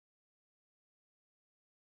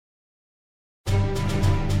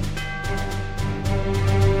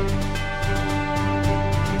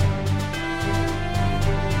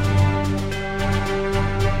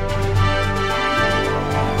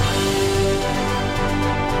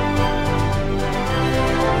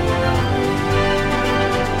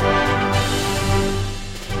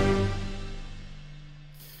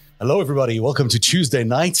Hello, everybody. Welcome to Tuesday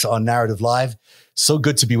night on Narrative Live. So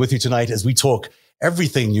good to be with you tonight as we talk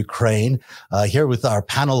everything Ukraine, here with our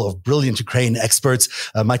panel of brilliant Ukraine experts,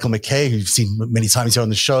 Michael McKay, who you've seen many times here on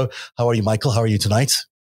the show. How are you, Michael? How are you tonight?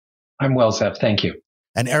 I'm well, Zeb. Thank you.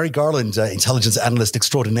 And Eric Garland, intelligence analyst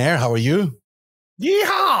extraordinaire. How are you?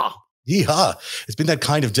 Yeehaw! Yeehaw. It's been that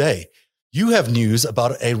kind of day. You have news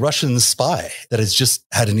about a Russian spy that has just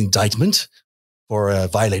had an indictment for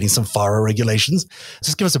violating some FARA regulations.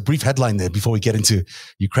 Just give us a brief headline there before we get into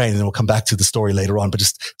Ukraine, and then we'll come back to the story later on. But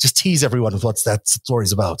just tease everyone with what that story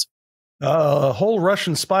is about. A whole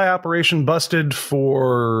Russian spy operation busted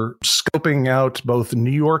for scoping out both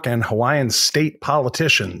New York and Hawaiian state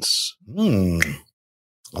politicians. I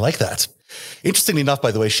like that. Interestingly enough,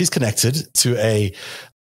 by the way, she's connected to a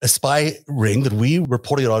spy ring that we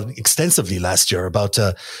reported on extensively last year about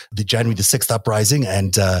the January the 6th uprising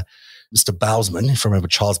and Mr. Bousman, if you remember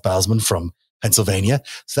Charles Bousman from Pennsylvania.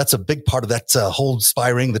 So that's a big part of that whole spy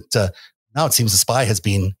ring that now it seems the spy has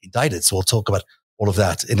been indicted. So we'll talk about all of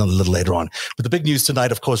that in a little later on. But the big news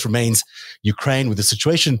tonight, of course, remains Ukraine, with the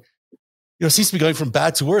situation, seems to be going from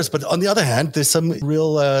bad to worse. But on the other hand, there's some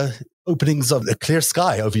real openings of a clear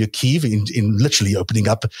sky over Kyiv, in literally opening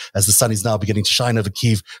up as the sun is now beginning to shine over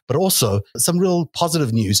Kyiv, but also some real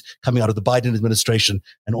positive news coming out of the Biden administration.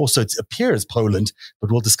 And also it appears Poland,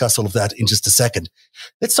 but we'll discuss all of that in just a second.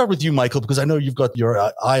 Let's start with you, Michael, because I know you've got your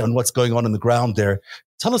eye on what's going on the ground there.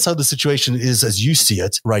 Tell us how the situation is as you see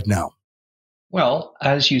it right now. Well,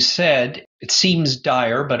 as you said, it seems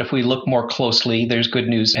dire, but if we look more closely, there's good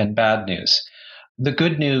news and bad news. The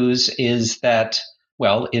good news is that,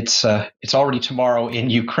 well, it's already tomorrow in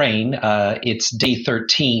Ukraine. It's day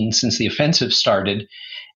 13 since the offensive started,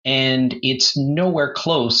 and it's nowhere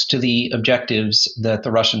close to the objectives that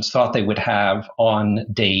the Russians thought they would have on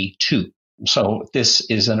day 2. So this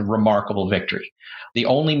is a remarkable victory. The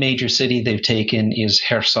only major city they've taken is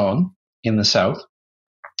Kherson in the south.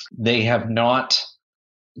 They have not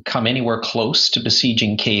come anywhere close to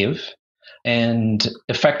besieging Kyiv, and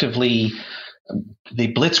effectively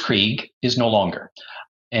the blitzkrieg is no longer.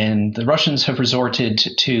 And the Russians have resorted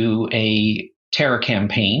to a terror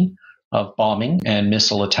campaign of bombing and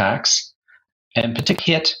missile attacks. And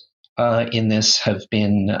particularly hit in this have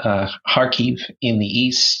been Kharkiv in the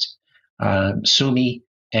east, Sumy,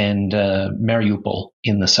 and Mariupol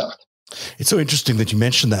in the south. It's so interesting that you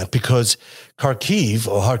mentioned that, because Kharkiv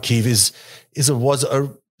was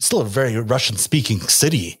still a very Russian-speaking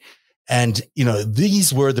city. And,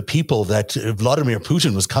 these were the people that Vladimir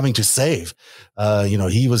Putin was coming to save.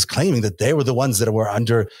 He was claiming that they were the ones that were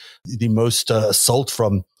under the most assault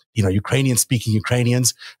from, Ukrainian-speaking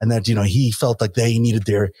Ukrainians, and that, he felt like they needed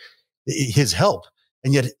his help.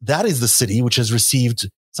 And yet that is the city which has received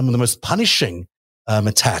some of the most punishing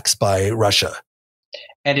attacks by Russia.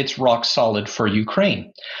 And it's rock solid for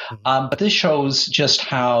Ukraine. But this shows just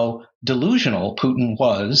how delusional Putin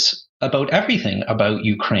was about everything about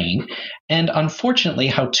Ukraine. And unfortunately,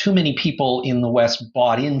 how too many people in the West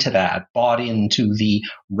bought into the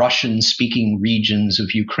Russian-speaking regions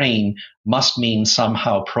of Ukraine must mean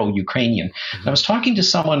somehow pro-Ukrainian. I was talking to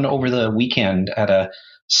someone over the weekend at a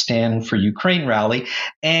Stand for Ukraine rally,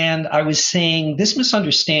 and I was saying this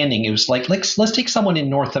misunderstanding. It was like, let's take someone in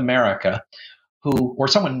North America or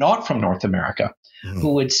someone not from North America,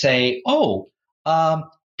 who would say,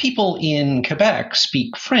 people in Quebec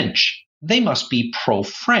speak French. They must be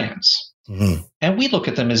pro-France. And we look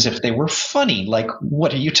at them as if they were funny. Like,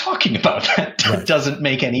 what are you talking about? That doesn't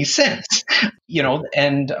make any sense.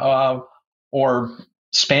 Or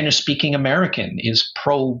Spanish-speaking American is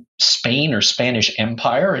pro-Spain or Spanish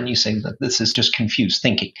Empire, and you say that this is just confused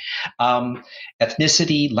thinking.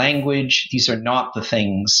 Ethnicity, language, these are not the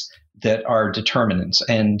things that are determinants.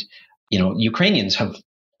 And, Ukrainians have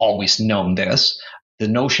always known this. The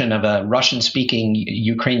notion of a Russian-speaking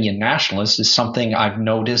Ukrainian nationalist is something I've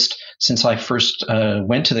noticed since I first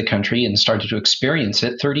went to the country and started to experience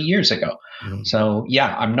it 30 years ago. So,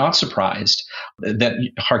 I'm not surprised that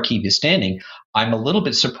Kharkiv is standing. I'm a little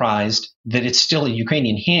bit surprised that it's still in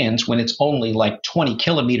Ukrainian hands when it's only like 20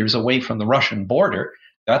 kilometers away from the Russian border.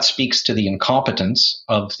 That speaks to the incompetence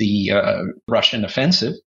of the Russian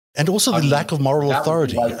offensive. And also the lack of moral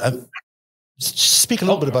authority. Speak a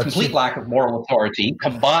little bit about complete lack of moral authority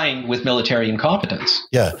combined with military incompetence.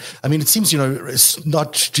 Yeah. I mean, it seems, it's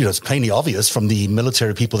not, it's plainly obvious from the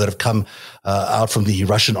military people that have come out from the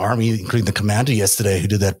Russian army, including the commander yesterday who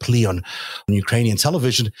did that plea on Ukrainian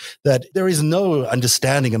television, that there is no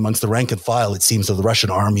understanding amongst the rank and file, it seems, of the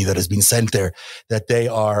Russian army that has been sent there, that they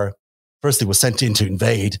were sent in to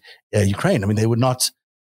invade Ukraine. I mean, they would not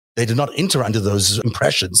They did not enter under those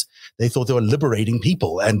impressions. They thought they were liberating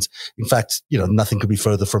people. And in fact, nothing could be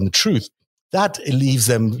further from the truth. That leaves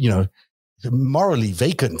them, morally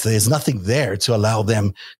vacant. There's nothing there to allow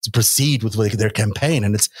them to proceed with their campaign.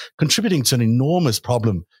 And it's contributing to an enormous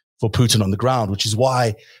problem for Putin on the ground, which is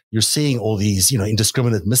why you're seeing all these,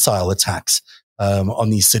 indiscriminate missile attacks on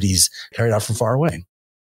these cities carried out from far away.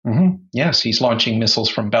 Mm-hmm. Yes, he's launching missiles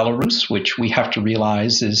from Belarus, which we have to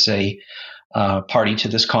realize is a party to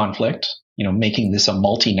this conflict, making this a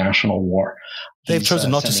multinational war. They've chosen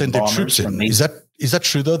not to send their troops in. Is that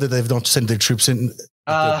true, though, that they've not sent their troops in?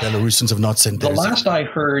 The Belarusians have not sent theirs. The last I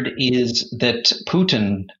heard is that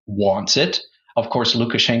Putin wants it. Of course,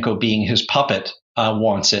 Lukashenko, being his puppet,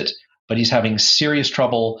 wants it, but he's having serious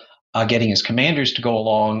trouble getting his commanders to go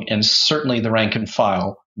along, and certainly the rank and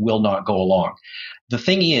file will not go along. The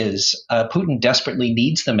thing is, Putin desperately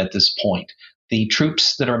needs them at this point. The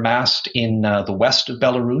troops that are massed in the west of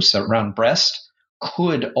Belarus, around Brest,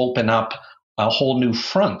 could open up a whole new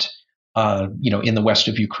front, in the west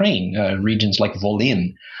of Ukraine, regions like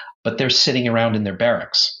Volyn, but they're sitting around in their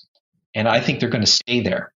barracks. And I think they're going to stay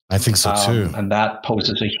there. I think so too. And that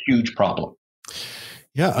poses a huge problem.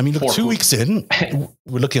 Yeah, I mean, look, 2 weeks in,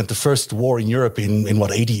 we're looking at the first war in Europe in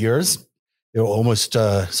 80 years? There were almost,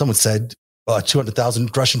 someone said,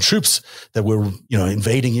 200,000 Russian troops that were,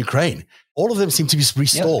 invading Ukraine. All of them seem to be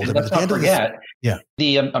restalled. Yeah, let's not forget,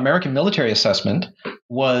 the American military assessment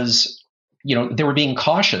was, they were being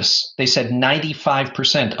cautious. They said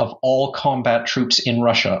 95% of all combat troops in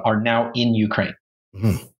Russia are now in Ukraine.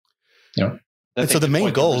 Mm-hmm. And so the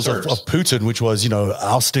main goals of Putin, which was,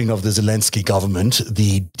 ousting of the Zelensky government,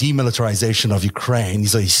 the demilitarization of Ukraine,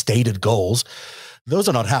 these are his stated goals, those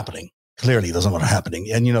are not happening. Clearly, those are not happening.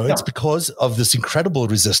 And, it's because of this incredible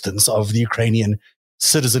resistance of the Ukrainian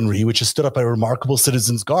citizenry, which has stood up a remarkable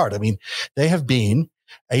citizens' guard. I mean, they have been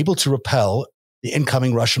able to repel the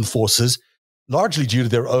incoming Russian forces largely due to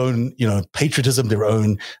their own, patriotism, their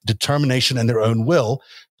own determination, and their own will,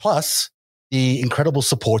 plus the incredible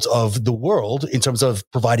support of the world in terms of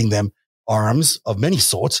providing them arms of many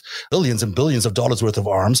sorts, billions and billions of dollars worth of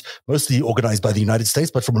arms, mostly organized by the United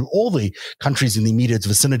States, but from all the countries in the immediate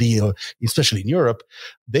vicinity, especially in Europe.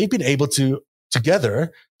 They've been able to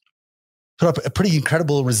together put up a pretty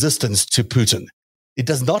incredible resistance to Putin. It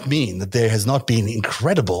does not mean that there has not been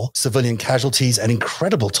incredible civilian casualties and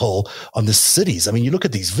incredible toll on the cities. I mean, you look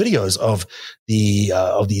at these videos of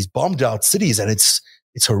these bombed out cities, and it's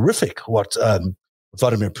horrific what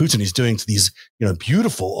Vladimir Putin is doing to these,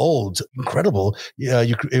 beautiful, old, incredible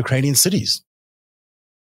Ukrainian cities.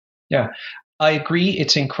 Yeah, I agree.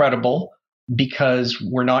 It's incredible because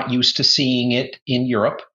we're not used to seeing it in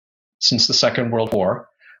Europe since the Second World War.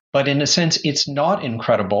 But in a sense, it's not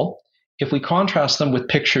incredible if we contrast them with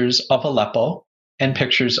pictures of Aleppo and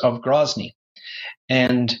pictures of Grozny.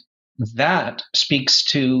 And that speaks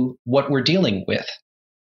to what we're dealing with.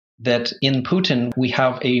 That in Putin, we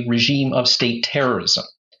have a regime of state terrorism.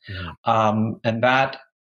 Mm-hmm. And that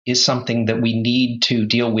is something that we need to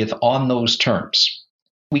deal with on those terms.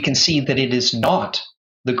 We can see that it is not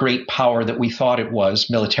the great power that we thought it was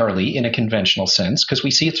militarily in a conventional sense, because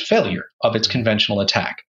we see its failure of its conventional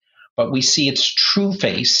attack. But we see its true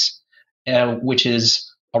face, which is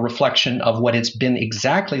a reflection of what it's been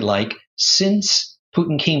exactly like since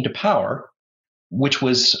Putin came to power, which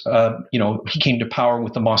was, he came to power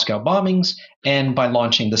with the Moscow bombings and by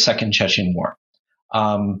launching the Second Chechen War.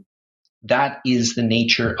 That is the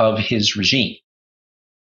nature of his regime.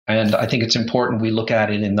 And I think it's important we look at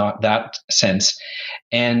it in that sense,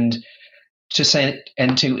 and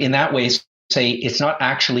in that way say it's not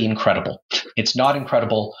actually incredible. It's not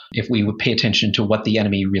incredible if we would pay attention to what the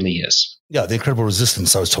enemy really is. Yeah, the incredible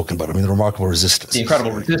resistance I was talking about. I mean, the remarkable resistance. The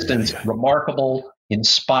incredible resistance, remarkable,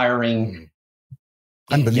 inspiring.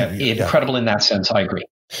 Unbelievable. Incredible in that sense, I agree.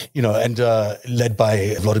 And led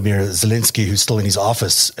by Vladimir Zelensky, who's still in his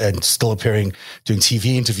office and still appearing, doing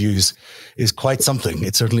TV interviews, is quite something.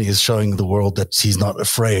 It certainly is showing the world that he's not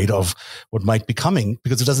afraid of what might be coming,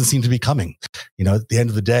 because it doesn't seem to be coming. At the end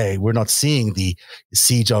of the day, we're not seeing the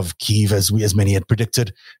siege of Kyiv as many had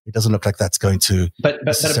predicted. It doesn't look like that's going to. But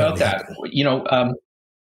about that,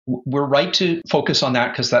 we're right to focus on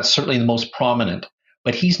that because that's certainly the most prominent.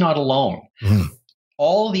 But he's not alone. Mm.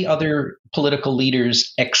 All the other political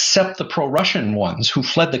leaders, except the pro-Russian ones who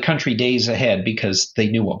fled the country days ahead because they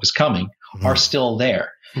knew what was coming, are still there.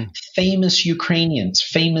 Famous Ukrainians,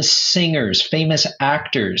 famous singers, famous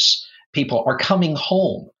actors, people are coming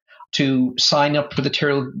home to sign up for the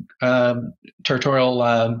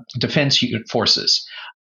territorial defense forces.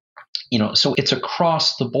 So it's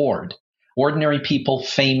across the board. Ordinary people,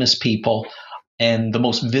 famous people, and the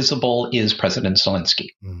most visible is President Zelensky.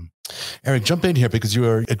 Eric, jump in here because you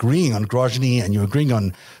are agreeing on Grozny and you're agreeing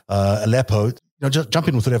on Aleppo. Just jump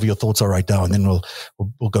in with whatever your thoughts are right now, and then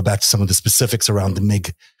we'll go back to some of the specifics around the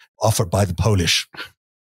MiG offered by the Polish.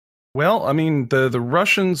 Well, I mean, the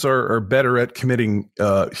Russians are better at committing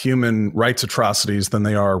human rights atrocities than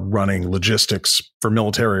they are running logistics for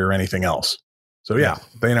military or anything else. So yeah,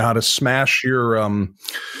 they know how to smash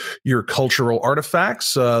your cultural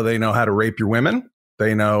artifacts. They know how to rape your women.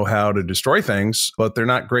 They know how to destroy things, but they're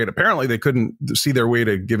not great. Apparently, they couldn't see their way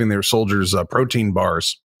to giving their soldiers protein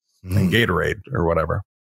bars and Gatorade or whatever.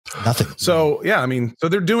 Nothing. So yeah, I mean, so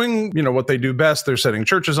they're doing, what they do best. They're setting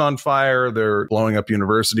churches on fire. They're blowing up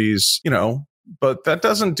universities, but that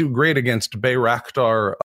doesn't do great against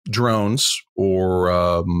Bayraktar drones or,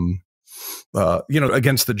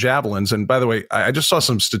 against the Javelins. And by the way, I just saw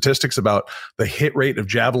some statistics about the hit rate of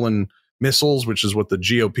Javelin missiles, which is what the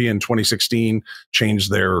GOP in 2016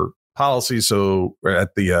 changed their policy. So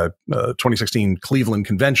at the 2016 Cleveland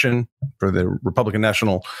Convention for the Republican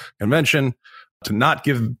National Convention, to not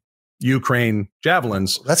give Ukraine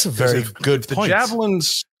Javelins. That's a very good the point.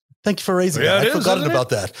 Javelins. Thank you for raising that. I'd forgotten about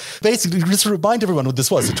that. Basically, just to remind everyone what this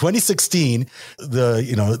was. In 2016,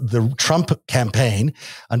 the Trump campaign,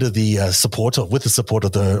 under the support of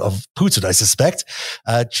Putin, I suspect,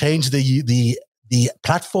 changed the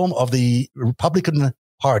platform of the Republican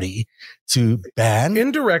Party to ban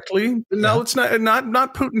indirectly. No, it's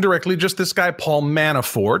not Putin directly. Just this guy Paul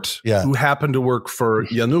Manafort, who happened to work for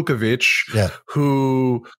Yanukovych,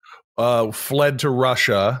 who fled to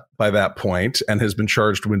Russia by that point and has been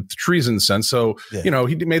charged with treason since. So he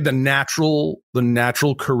made the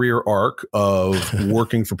natural career arc of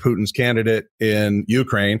working for Putin's candidate in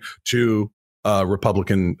Ukraine to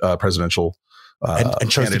Republican presidential. And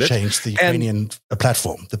chose to change the Ukrainian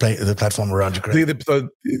platform, the platform around Ukraine.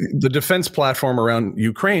 The defense platform around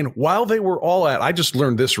Ukraine, while they were all at, I just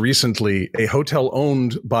learned this recently, a hotel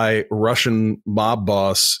owned by Russian mob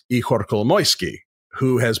boss Ihor Kolomoisky,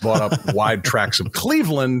 who has bought up wide tracts of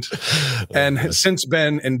Cleveland and has since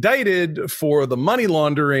been indicted for the money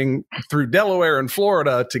laundering through Delaware and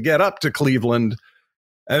Florida to get up to Cleveland.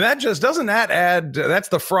 And that just doesn't add, that's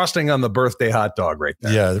the frosting on the birthday hot dog right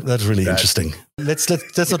there. Yeah, that's really interesting. Let's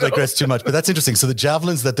not digress too much, but that's interesting. So the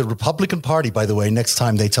Javelins that the Republican Party, by the way, next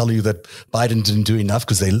time they tell you that Biden didn't do enough,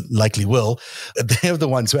 because they likely will, they're the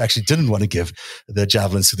ones who actually didn't want to give the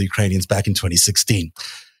Javelins to the Ukrainians back in 2016.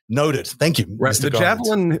 Noted. Thank you. Right.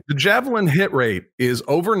 The Javelin hit rate is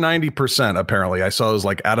over 90%. Apparently, I saw it was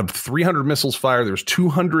like out of 300 missiles fired, there's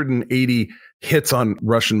 280 hits on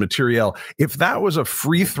Russian materiel. If that was a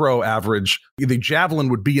free throw average, the Javelin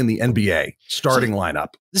would be in the NBA starting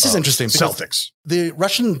lineup. This is interesting. Celtics. The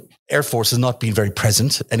Russian Air Force has not been very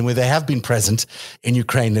present, and when they have been present in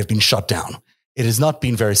Ukraine, they've been shot down. It has not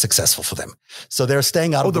been very successful for them. So they're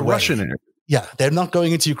staying out of the way. Russian. Yeah, they're not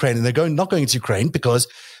going into Ukraine, and they're not going into Ukraine because,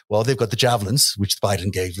 well, they've got the Javelins, which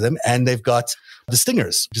Biden gave them, and they've got the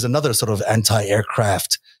Stingers, which is another sort of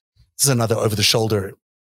anti-aircraft. This is another over-the-shoulder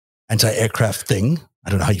anti-aircraft thing. I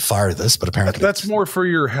don't know how you fire this, but apparently that's more for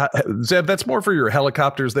your Zeb. That's more for your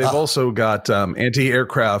helicopters. They've also got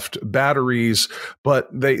anti-aircraft batteries, but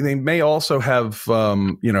they may also have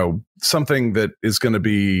something that is going to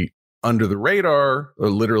be under the radar, or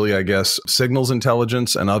literally, I guess, signals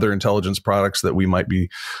intelligence and other intelligence products that we might be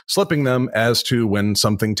slipping them as to when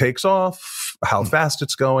something takes off, how fast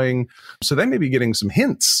it's going. So they may be getting some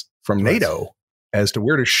hints from NATO as to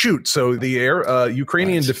where to shoot. So the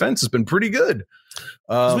Ukrainian defense has been pretty good.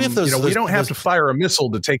 We don't have to fire a missile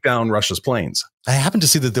to take down Russia's planes. I happen to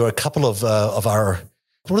see that there are a couple of our,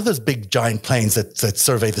 what are those big giant planes that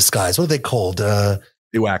survey the skies? What are they called?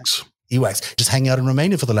 EWACS, just hanging out in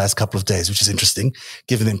Romania for the last couple of days, which is interesting,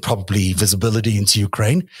 giving them probably visibility into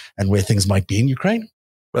Ukraine and where things might be in Ukraine.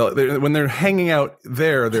 Well, when they're hanging out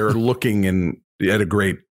there, they're looking at a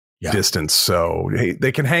great distance. So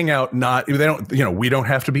they can hang out. We don't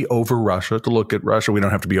have to be over Russia to look at Russia. We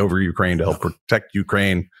don't have to be over Ukraine to help protect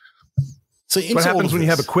Ukraine. So what happens when you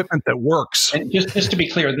have equipment that works? And just to be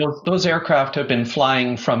clear, those aircraft have been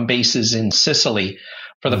flying from bases in Sicily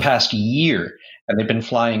for the past year, and they've been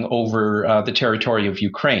flying over the territory of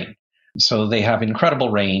Ukraine. So they have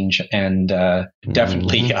incredible range and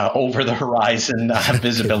definitely over the horizon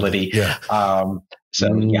visibility. They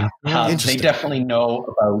definitely know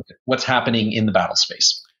about what's happening in the battle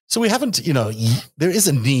space. So we haven't, there is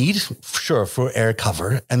a need, sure, for air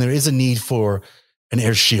cover, and there is a need for an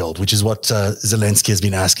air shield, which is what Zelensky has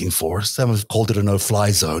been asking for. Some have called it a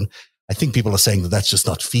no-fly zone. I think people are saying that that's just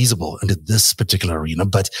not feasible into this particular arena,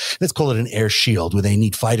 but let's call it an air shield where they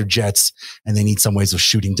need fighter jets and they need some ways of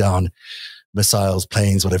shooting down missiles,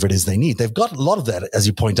 planes, whatever it is they need. They've got a lot of that, as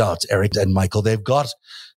you point out, Eric and Michael. They've got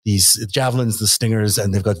these javelins, the Stingers,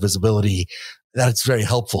 and they've got visibility. That's very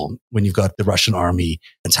helpful when you've got the Russian army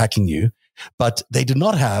attacking you. But they do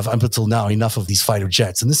not have, up until now, enough of these fighter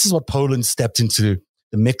jets. And this is what Poland stepped into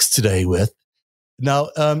the mix today with. Now,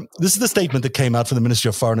 this is the statement that came out from the Ministry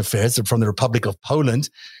of Foreign Affairs from the Republic of Poland.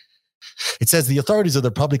 It says the authorities of the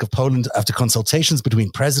Republic of Poland, after consultations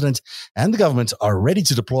between President and the government, are ready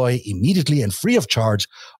to deploy immediately and free of charge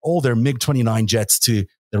all their MiG-29 jets to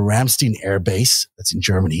the Ramstein Air Base, that's in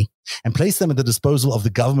Germany, and place them at the disposal of the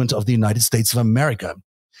government of the United States of America.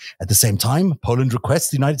 At the same time, Poland requests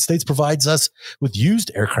the United States provides us with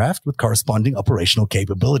used aircraft with corresponding operational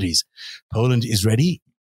capabilities. Poland is ready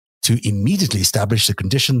to immediately establish the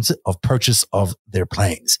conditions of purchase of their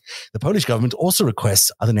planes. The Polish government also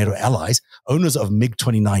requests other NATO allies, owners of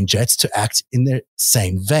MiG-29 jets, to act in the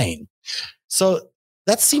same vein. So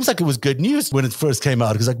that seems like it was good news when it first came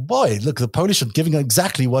out. It was like, boy, look, the Polish are giving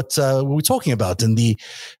exactly what we're talking about. And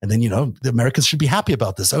then, you know, the Americans should be happy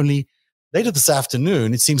about this. Only later this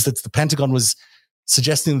afternoon, it seems that the Pentagon was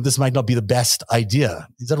suggesting that this might not be the best idea.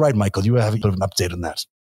 Is that right, Michael? You have an update on that.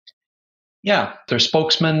 Yeah, their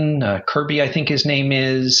spokesman, Kirby, I think his name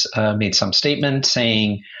is, made some statement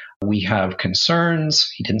saying we have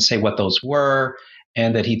concerns. He didn't say what those were,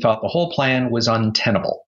 and that he thought the whole plan was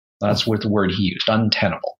untenable. That's what the word he used,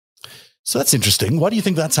 untenable. So that's interesting. Why do you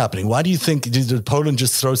think that's happening? Why do you think, did Poland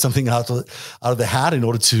just throw something out of the hat in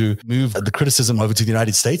order to move the criticism over to the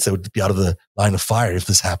United States that would be out of the line of fire if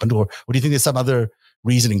this happened? Or do you think there's some other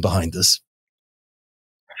reasoning behind this?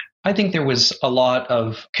 I think there was a lot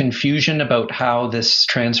of confusion about how this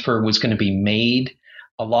transfer was going to be made,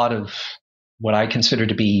 a lot of what I consider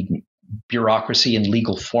to be bureaucracy and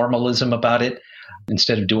legal formalism about it,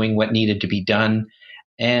 instead of doing what needed to be done.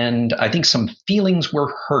 And I think some feelings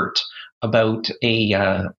were hurt about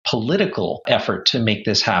a political effort to make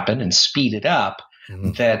this happen and speed it up,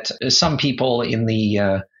 that some people in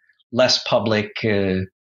the less public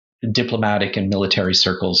diplomatic and military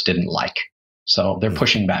circles didn't like. So they're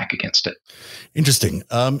pushing back against it. Interesting.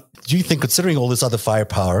 Do you think, considering all this other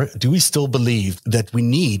firepower, do we still believe that we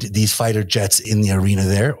need these fighter jets in the arena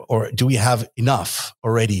there? Or do we have enough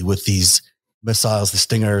already with these missiles, the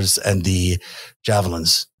Stingers and the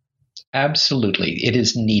Javelins? Absolutely. It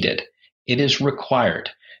is needed. It is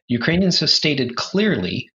required. Ukrainians have stated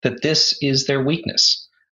clearly that this is their weakness.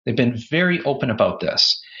 They've been very open about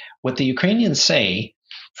this. What the Ukrainians say,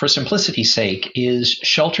 for simplicity's sake, is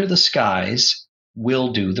shelter the skies,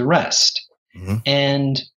 we'll do the rest.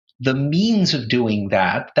 And the means of doing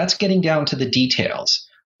that, that's getting down to the details.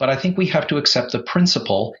 But I think we have to accept the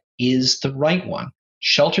principle is the right one.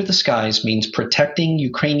 Shelter the skies means protecting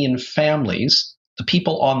Ukrainian families, the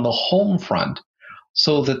people on the home front,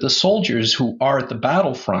 so that the soldiers who are at the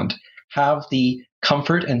battlefront have the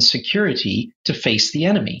comfort and security to face the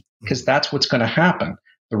enemy, because that's what's going to happen.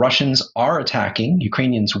 The Russians are attacking.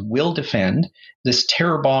 Ukrainians will defend. This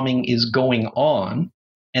terror bombing is going on.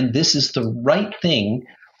 And this is the right thing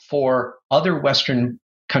for other Western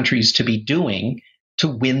countries to be doing to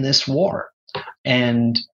win this war.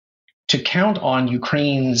 And to count on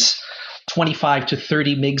Ukraine's 25 to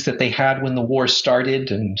 30 MiGs that they had when the war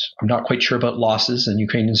started, and I'm not quite sure about losses, and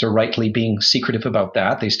Ukrainians are rightly being secretive about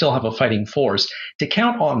that. They still have a fighting force. To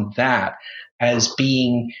count on that as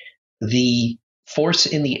being the force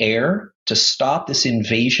in the air to stop this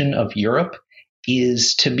invasion of Europe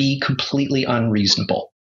is to be completely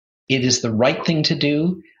unreasonable. It is the right thing to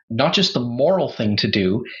do, not just the moral thing to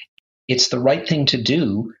do. It's the right thing to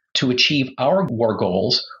do to achieve our war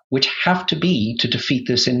goals, which have to be to defeat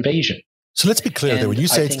this invasion. So let's be clear there. When you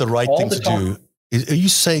say it's the right thing to do, are you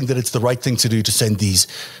saying that it's the right thing to do to send these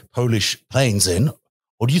Polish planes in?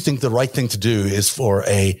 Or do you think the right thing to do is for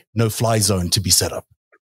a no-fly zone to be set up?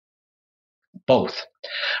 Both.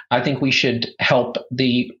 I think we should help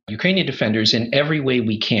the Ukrainian defenders in every way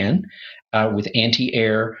we can, with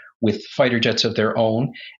anti-air, with fighter jets of their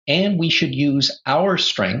own, and we should use our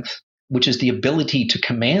strength, which is the ability to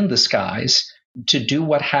command the skies, to do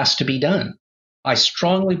what has to be done. I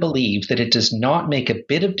strongly believe that it does not make a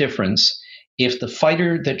bit of difference if the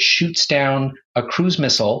fighter that shoots down a cruise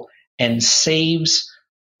missile and saves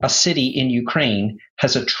a city in Ukraine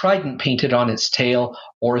has a trident painted on its tail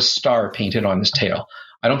or a star painted on its tail.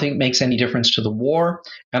 I don't think it makes any difference to the war,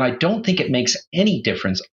 and I don't think it makes any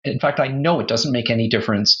difference. In fact, I know it doesn't make any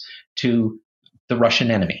difference to the Russian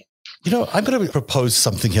enemy. You know, I'm going to propose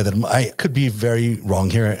something here that I could be very wrong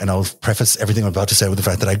here, and I'll preface everything I'm about to say with the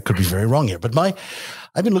fact that I could be very wrong here. But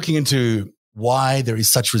I've been looking into why there is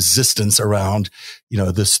such resistance around,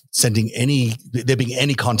 this there being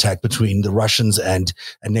any contact between the Russians and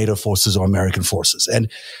NATO forces or American forces.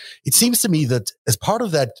 And it seems to me that as part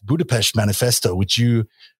of that Budapest manifesto, which you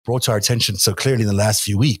brought to our attention so clearly in the last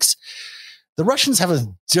few weeks, the Russians have a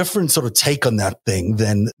different sort of take on that thing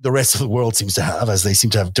than the rest of the world seems to have, as they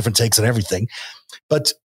seem to have different takes on everything.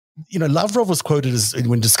 But Lavrov was quoted as,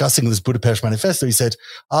 when discussing this Budapest manifesto, he said,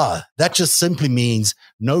 that just simply means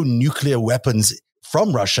no nuclear weapons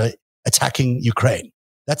from Russia attacking Ukraine.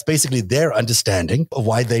 That's basically their understanding of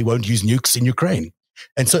why they won't use nukes in Ukraine.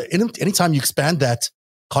 And so anytime you expand that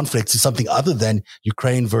conflict to something other than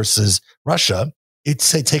Ukraine versus Russia, it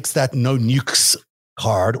takes that no nukes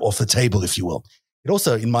card off the table, if you will. It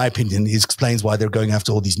also, in my opinion, explains why they're going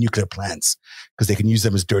after all these nuclear plants, because they can use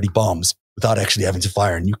them as dirty bombs without actually having to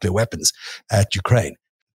fire nuclear weapons at Ukraine.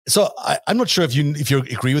 So I'm not sure if you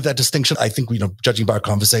agree with that distinction. I think, judging by our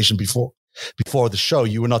conversation before the show,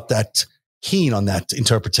 you were not that keen on that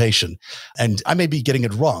interpretation. And I may be getting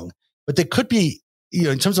it wrong, but there could be,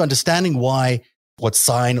 in terms of understanding why what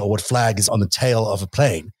sign or what flag is on the tail of a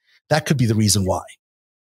plane, that could be the reason why.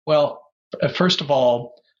 Well, first of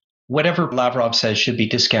all, whatever Lavrov says should be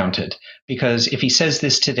discounted, because if he says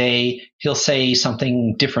this today, he'll say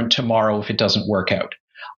something different tomorrow if it doesn't work out.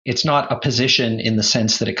 It's not a position in the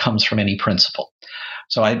sense that it comes from any principle.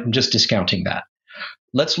 So I'm just discounting that.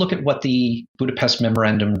 Let's look at what the Budapest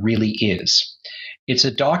Memorandum really is. It's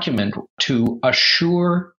a document to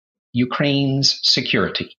assure Ukraine's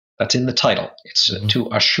security. That's in the title. It's to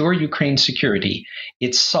assure Ukraine's security,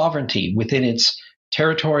 its sovereignty within its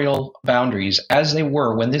territorial boundaries as they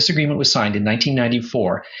were when this agreement was signed in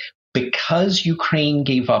 1994, because Ukraine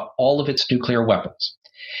gave up all of its nuclear weapons.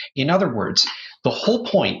 In other words, the whole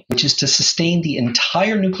point, which is to sustain the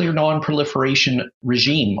entire nuclear non-proliferation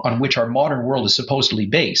regime on which our modern world is supposedly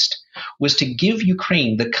based, was to give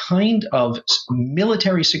Ukraine the kind of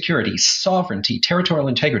military security, sovereignty, territorial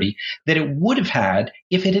integrity that it would have had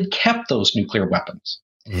if it had kept those nuclear weapons.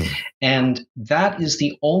 And that is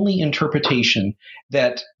the only interpretation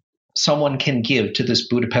that someone can give to this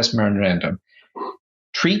Budapest Memorandum.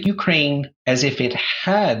 Treat Ukraine as if it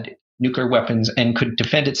had nuclear weapons and could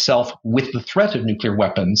defend itself with the threat of nuclear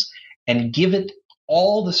weapons, and give it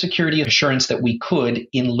all the security assurance that we could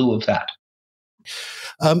in lieu of that.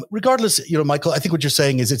 Regardless, Michael, I think what you're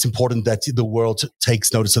saying is it's important that the world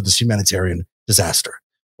takes notice of this humanitarian disaster.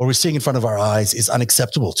 What we're seeing in front of our eyes is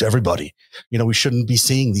unacceptable to everybody. We shouldn't be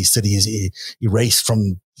seeing these cities erased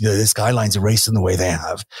from the skylines, erased in the way they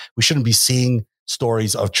have. We shouldn't be seeing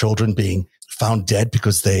stories of children being found dead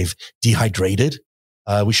because they've dehydrated.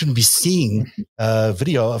 We shouldn't be seeing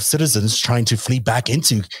video of citizens trying to flee back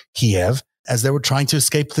into Kiev as they were trying to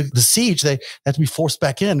escape the siege. They had to be forced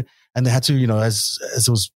back in. And they had to, as it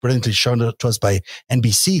was brilliantly shown to us by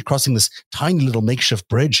NBC, crossing this tiny little makeshift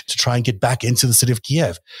bridge to try and get back into the city of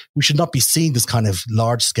Kiev. We should not be seeing this kind of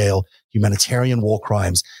large-scale humanitarian war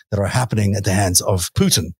crimes that are happening at the hands of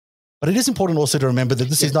Putin. But it is important also to remember that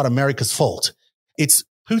this is not America's fault. It's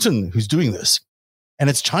Putin who's doing this. And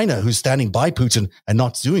it's China who's standing by Putin and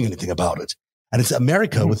not doing anything about it. And it's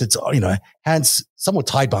America with its, hands somewhat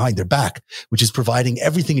tied behind their back, which is providing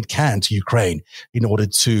everything it can to Ukraine in order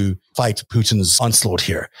to fight Putin's onslaught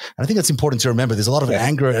here. And I think that's important to remember. There's a lot of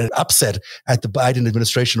anger and upset at the Biden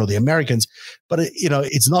administration or the Americans, but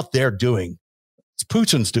it's not their doing. It's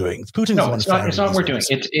Putin's doing. Putin's no, it's not what we're doing.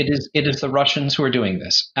 It is the Russians who are doing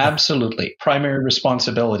this. Absolutely. Primary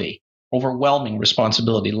responsibility, overwhelming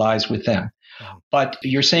responsibility lies with them. But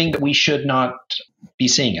you're saying that we should not be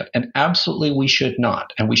seeing it. And absolutely we should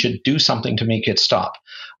not. And we should do something to make it stop.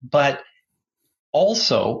 But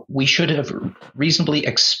also we should have reasonably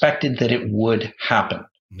expected that it would happen,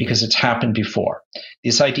 because it's happened before.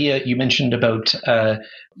 This idea you mentioned about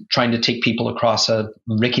trying to take people across a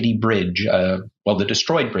rickety bridge, the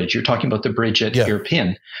destroyed bridge. You're talking about the bridge at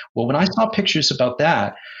Irpin. Well, when I saw pictures about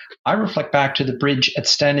that, I reflect back to the bridge at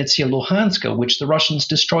Stanitsia Luhanska, which the Russians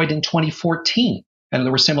destroyed in 2014. And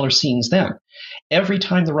there were similar scenes then. Every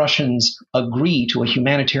time the Russians agree to a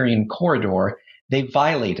humanitarian corridor, they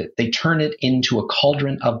violate it. They turn it into a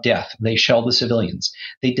cauldron of death. They shell the civilians.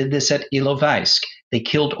 They did this at Ilovaisk. They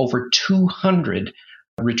killed over 200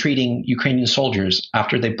 retreating Ukrainian soldiers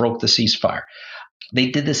after they broke the ceasefire. They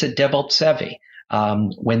did this at Debaltseve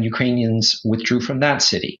when Ukrainians withdrew from that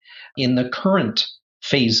city. In the current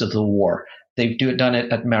phase of the war, they've done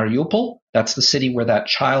it at Mariupol. That's the city where that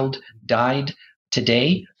child died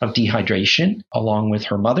today of dehydration, along with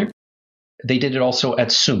her mother. They did it also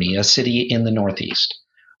at Sumy, a city in the northeast.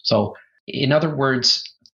 So, in other words,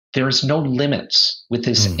 there's no limits with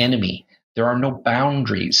this enemy There are no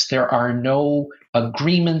boundaries. There are no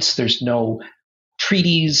agreements. There's no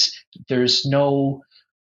treaties. There's no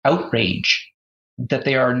outrage that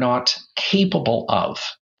they are not capable of.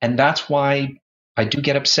 And that's why I do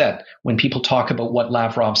get upset when people talk about what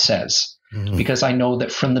Lavrov says, because I know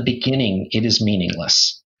that from the beginning it is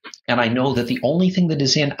meaningless. And I know that the only thing that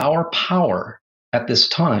is in our power at this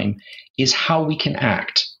time is how we can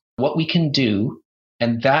act, what we can do.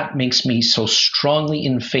 And that makes me so strongly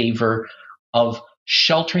in favor of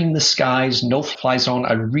sheltering the skies, no-fly zone.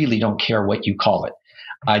 I really don't care what you call it.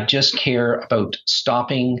 I just care about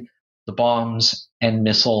stopping the bombs and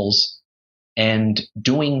missiles and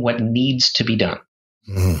doing what needs to be done.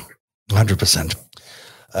 100%.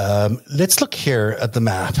 Let's look here at the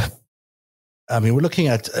map. I mean, we're looking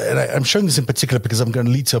at, and I'm showing this in particular because I'm going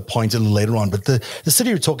to lead to a point a little later on, but the city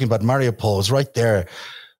you're talking about, Mariupol, is right there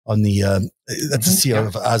on the, that's the Sea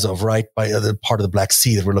of Azov, right? By the part of the Black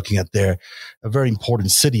Sea that we're looking at there. A very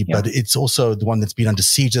important city, but it's also the one that's been under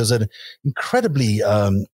siege. There's an incredibly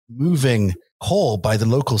moving call by the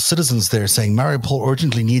local citizens there saying Mariupol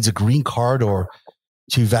urgently needs a green corridor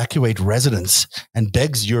to evacuate residents and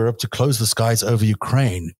begs Europe to close the skies over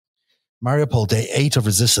Ukraine. Mariupol, day 8 of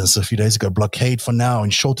resistance a few days ago, blockade for now.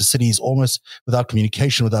 In short, the city is almost without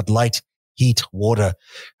communication, without light, heat, water.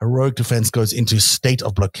 Heroic defense goes into state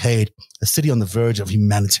of blockade, a city on the verge of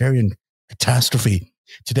humanitarian catastrophe.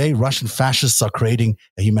 Today, Russian fascists are creating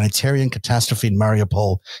a humanitarian catastrophe in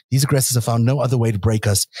Mariupol. These aggressors have found no other way to break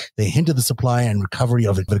us. They hinder the supply and recovery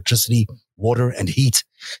of electricity, water, and heat.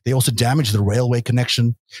 They also damaged the railway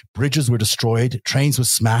connection. Bridges were destroyed. Trains were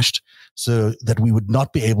smashed so that we would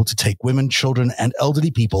not be able to take women, children, and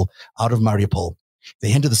elderly people out of Mariupol. They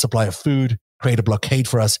hinder the supply of food, create a blockade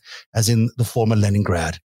for us, as in the former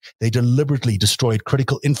Leningrad. They deliberately destroyed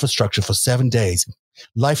critical infrastructure for 7 days.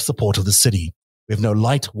 Life support of the city. We have no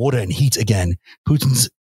light, water, and heat again. Putin's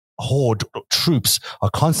horde troops are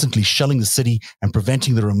constantly shelling the city and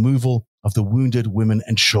preventing the removal of the wounded women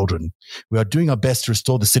and children. We are doing our best to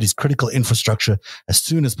restore the city's critical infrastructure as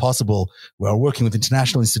soon as possible. We are working with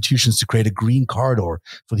international institutions to create a green corridor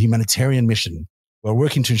for the humanitarian mission. We are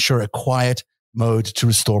working to ensure a quiet mode to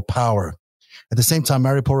restore power. At the same time,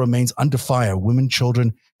 Mariupol remains under fire. Women,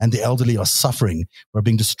 children, and the elderly are suffering. We're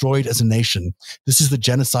being destroyed as a nation. This is the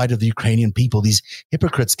genocide of the Ukrainian people. These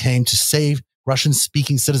hypocrites came to save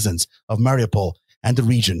Russian-speaking citizens of Mariupol and the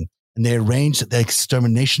region, and they arranged the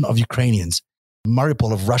extermination of Ukrainians.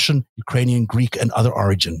 Mariupol of Russian, Ukrainian, Greek, and other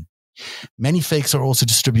origin. Many fakes are also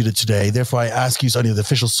distributed today. Therefore, I ask you only the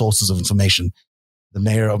official sources of information. The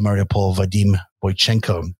mayor of Mariupol, Vadim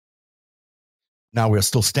Boychenko. Now we're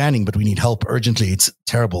still standing, but we need help urgently. It's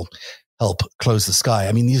terrible. Help close the sky.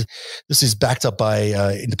 I mean, this is backed up by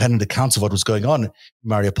independent accounts of what was going on in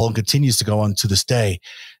Mariupol and continues to go on to this day.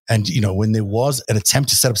 And, you know, when there was an attempt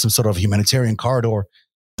to set up some sort of humanitarian corridor,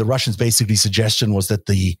 the Russians' basically suggestion was that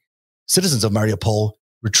the citizens of Mariupol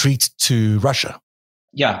retreat to Russia.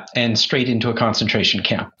 Yeah, and straight into a concentration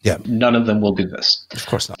camp. Yeah. None of them will do this. Of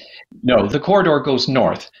course not. No, the corridor goes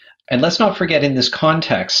north. And let's not forget in this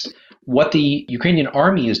context, what the Ukrainian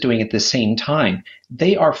army is doing at the same time.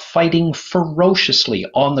 They are fighting ferociously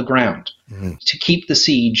on the ground to keep the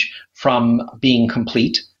siege from being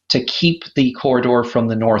complete, to keep the corridor from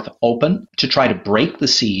the north open, to try to break the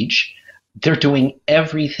siege. They're doing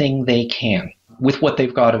everything they can with what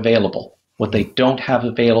they've got available. What they don't have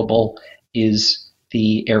available is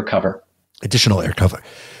the air cover. Additional air cover.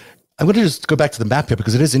 I'm going to just go back to the map here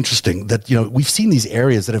because it is interesting that, you know, we've seen these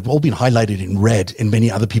areas that have all been highlighted in red in many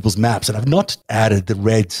other people's maps. And I've not added the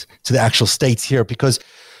red to the actual states here because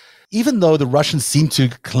even though the Russians seem to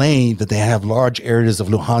claim that they have large areas of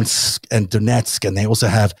Luhansk and Donetsk, and they also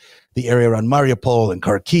have the area around Mariupol and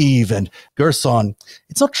Kharkiv and Kherson,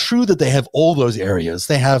 it's not true that they have all those areas.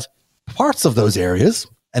 They have parts of those areas.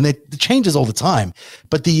 And it changes all the time.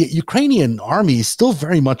 But the Ukrainian army is still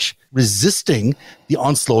very much resisting the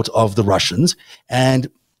onslaught of the Russians. And,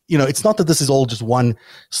 you know, it's not that this is all just one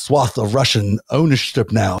swath of Russian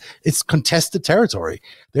ownership now. It's contested territory.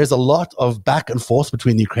 There's a lot of back and forth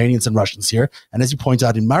between the Ukrainians and Russians here. And as you point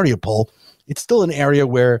out in Mariupol, it's still an area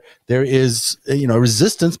where there is, you know,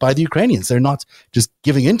 resistance by the Ukrainians. They're not just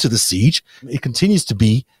giving into the siege. It continues to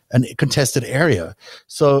be a contested area.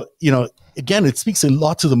 So, you know, again, it speaks a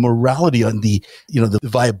lot to the morality and the, you know, the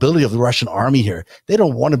viability of the Russian army here. They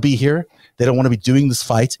don't want to be here. They don't want to be doing this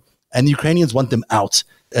fight. And the Ukrainians want them out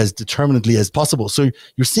as determinedly as possible. So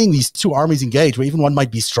you're seeing these two armies engage where even one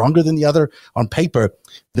might be stronger than the other on paper.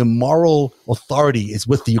 The moral authority is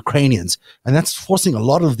with the Ukrainians. And that's forcing a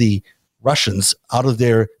lot of the Russians out of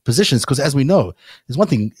their positions. Because as we know, there's one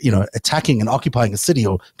thing, attacking and occupying a city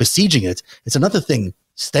or besieging it. It's another thing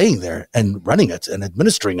staying there and running it and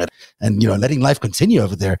administering it and, letting life continue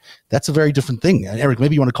over there. That's a very different thing. And Eric,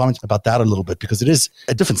 maybe you want to comment about that a little bit, because it is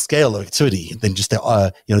a different scale of activity than just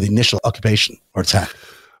the initial occupation or attack.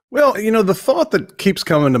 Well, the thought that keeps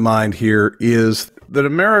coming to mind here is that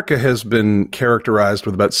America has been characterized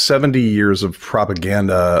with about 70 years of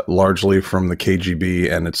propaganda, largely from the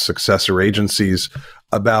KGB and its successor agencies,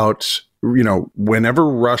 about, whenever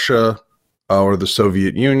Russia or the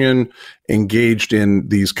Soviet Union engaged in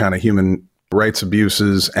these kind of human rights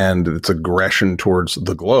abuses and its aggression towards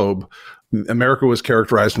the globe, America was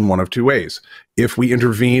characterized in one of two ways. If we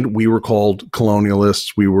intervened, we were called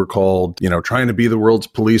colonialists. We were called, trying to be the world's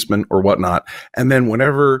policeman or whatnot. And then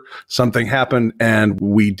whenever something happened and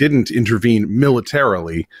we didn't intervene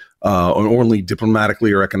militarily, or only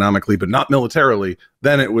diplomatically or economically, but not militarily,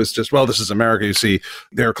 then it was just, well, this is America. You see,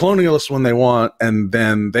 they're colonialists when they want, and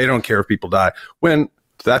then they don't care if people die. When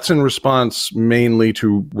that's in response mainly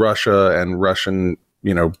to Russia and Russian,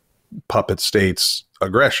 puppet states'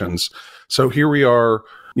 aggressions. So here we are,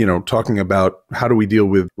 talking about how do we deal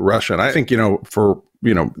with Russia. And I think, for,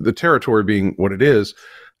 the territory being what it is,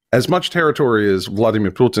 as much territory as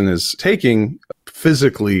Vladimir Putin is taking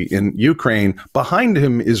physically in Ukraine, behind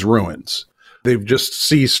him is ruins. They've just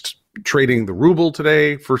ceased trading the ruble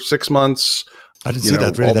today for 6 months. I didn't see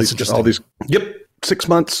that. Really, that's interesting. 6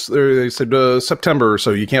 months. They said September,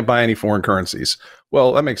 so you can't buy any foreign currencies.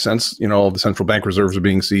 Well, that makes sense. All the central bank reserves are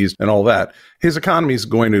being seized and all that. His economy is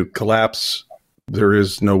going to collapse. There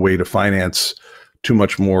is no way to finance too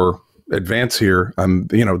much more advance here.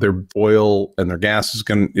 Their oil and their gas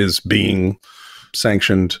is being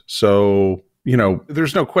sanctioned. So,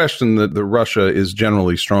 there's no question that Russia is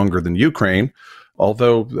generally stronger than Ukraine.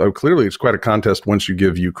 Although clearly it's quite a contest once you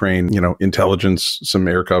give Ukraine, intelligence, some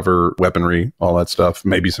air cover, weaponry, all that stuff,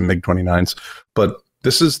 maybe some MiG-29s. But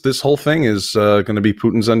this whole thing is going to be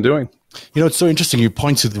Putin's undoing. It's so interesting. You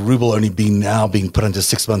point to the ruble only being put under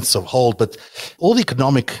 6 months of hold, but all the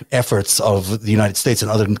economic efforts of the United States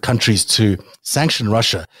and other countries to sanction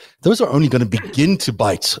Russia, those are only going to begin to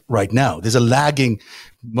bite right now. There's a lagging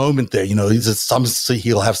moment there.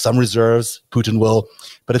 He'll have some reserves, Putin will,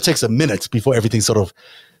 but it takes a minute before everything sort of,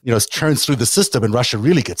 churns through the system and Russia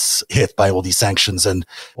really gets hit by all these sanctions and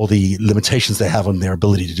all the limitations they have on their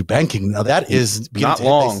ability to do banking. Now that is not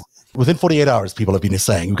long. Within 48 hours, people have been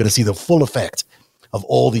saying, we're going to see the full effect of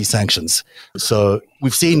all these sanctions. So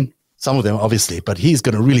we've seen some of them, obviously, but he's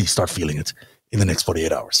going to really start feeling it in the next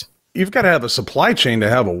 48 hours. You've got to have a supply chain to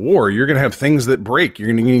have a war. You're going to have things that break. You're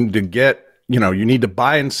going to need to get, you need to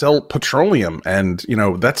buy and sell petroleum. And,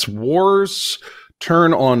 that's wars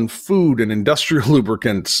turn on food and industrial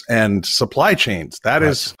lubricants and supply chains. That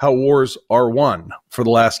is how wars are won for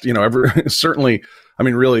the last, certainly,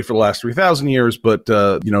 really for the last 3,000 years, but,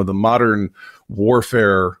 the modern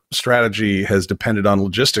warfare strategy has depended on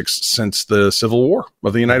logistics since the Civil War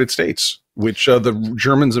of the United States, which the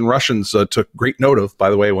Germans and Russians took great note of,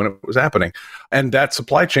 by the way, when it was happening. And that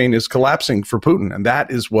supply chain is collapsing for Putin. And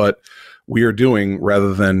that is what we are doing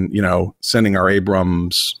rather than, sending our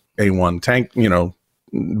Abrams A1 tank,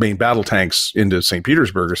 main battle tanks into St.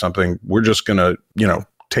 Petersburg or something. We're just going to,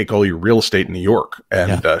 take all your real estate in New York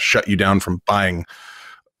and shut you down from buying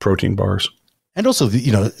protein bars. And also,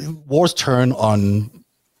 wars turn on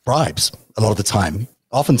bribes a lot of the time.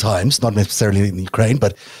 Oftentimes, not necessarily in Ukraine,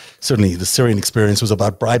 but certainly the Syrian experience was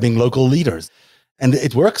about bribing local leaders. And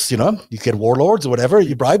it works, you get warlords or whatever,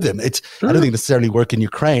 you bribe them. I don't think necessarily work in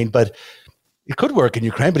Ukraine, but it could work in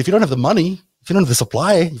Ukraine. But if you don't have the money, if you don't have the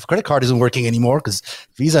supply, if your credit card isn't working anymore because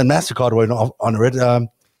Visa and MasterCard won't honor it,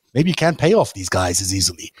 maybe you can't pay off these guys as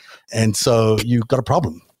easily. And so you've got a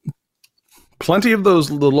problem. Plenty of the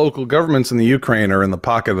local governments in the Ukraine are in the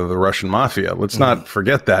pocket of the Russian mafia. Let's not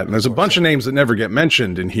forget that. And there's a bunch of names that never get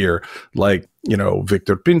mentioned in here, like,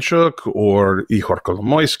 Viktor Pinchuk or Ihor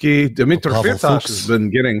Kolomoisky. Dmitry Firtash has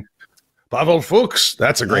been getting Pavel Fuchs.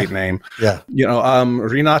 That's a great name. Yeah.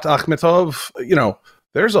 Rinat Akhmetov.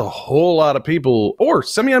 There's a whole lot of people. Or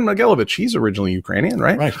Semyon Mogilevich. He's originally Ukrainian,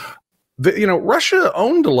 right? Right. Russia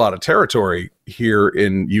owned a lot of territory here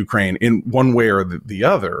in Ukraine in one way or the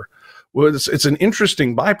other. Well, it's an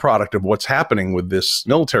interesting byproduct of what's happening with this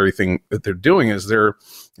military thing that they're doing is they're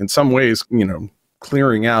in some ways,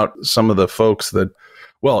 clearing out some of the folks that,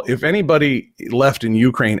 well, if anybody left in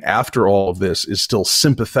Ukraine after all of this is still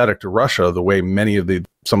sympathetic to Russia, the way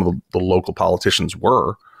some of the local politicians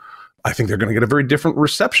were, I think they're going to get a very different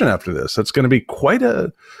reception after this. That's going to be quite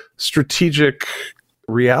a strategic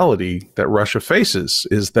reality that Russia faces,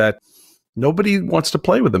 is that nobody wants to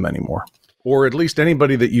play with them anymore. Or at least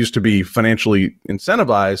anybody that used to be financially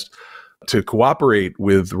incentivized to cooperate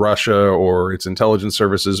with Russia or its intelligence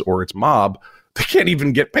services or its mob, they can't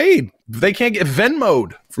even get paid. They can't get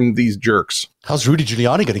Venmo'd from these jerks. How's Rudy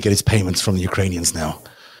Giuliani going to get his payments from the Ukrainians now?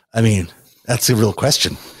 I mean, that's a real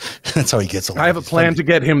question. That's how he gets. I have a plan to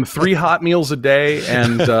get him 3 hot meals a day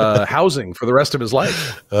and housing for the rest of his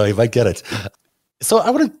life. He might get it. So I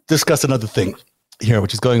want to discuss another thing here,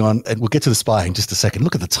 which is going on, and we'll get to the spy in just a second.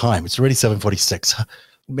 Look at the time; it's already 7:46.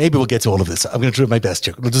 Maybe we'll get to all of this. I'm going to do my best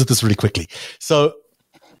here. We'll do this really quickly. So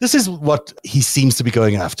this is what he seems to be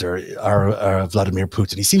going after, our Vladimir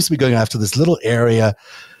Putin. He seems to be going after this little area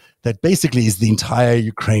that basically is the entire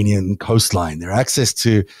Ukrainian coastline, their access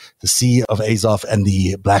to the Sea of Azov and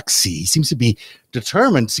the Black Sea. He seems to be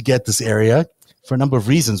determined to get this area for a number of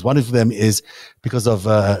reasons. One of them is because of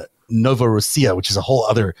Novorossiya, which is a whole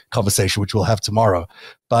other conversation, which we'll have tomorrow.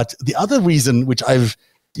 But the other reason, which I've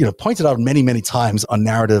pointed out many, many times on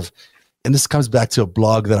Narrative, and this comes back to a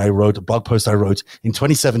blog that I wrote, a blog post I wrote in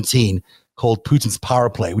 2017 called Putin's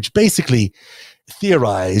Power Play, which basically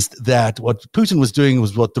theorized that what Putin was doing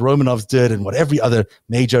was what the Romanovs did and what every other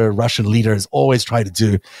major Russian leader has always tried to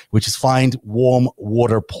do, which is find warm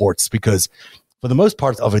water ports, because for the most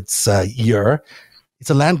part of its year, it's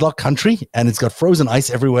a landlocked country and it's got frozen ice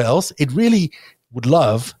everywhere else. It really would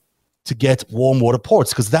love to get warm water ports,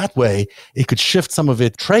 because that way it could shift some of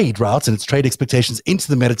its trade routes and its trade expectations into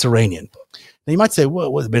the Mediterranean. Now you might say,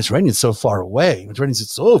 well, the Mediterranean is so far away. The Mediterranean is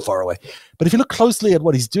so far away. But if you look closely at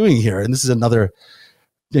what he's doing here, and this is another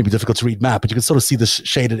maybe difficult to read map, but you can sort of see the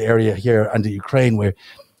shaded area here under Ukraine,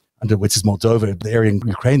 under which is Moldova, the area in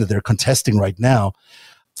Ukraine that they're contesting right now.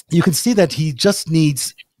 You can see that he just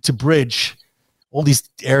needs to bridge all these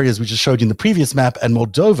areas we just showed you in the previous map, and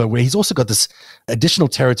Moldova, where he's also got this additional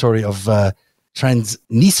territory of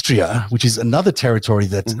Transnistria, which is another territory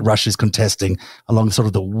that Russia is contesting along sort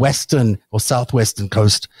of the western or southwestern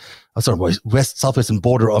coast, southwestern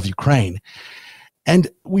border of Ukraine. And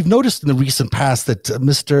we've noticed in the recent past that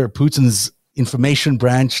Mr. Putin's information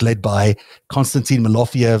branch, led by Konstantin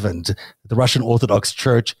Malofeyev and the Russian Orthodox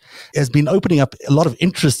Church, has been opening up a lot of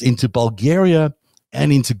interest into Bulgaria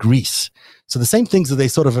and into Greece. So the same things that they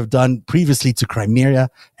sort of have done previously to Crimea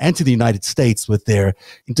and to the United States with their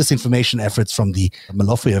disinformation efforts from the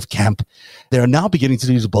Malofeyev camp, they are now beginning to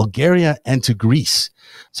do to Bulgaria and to Greece.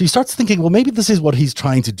 So you start thinking, well, maybe this is what he's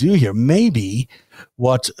trying to do here. Maybe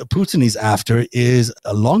what Putin is after is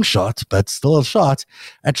a long shot, but still a shot,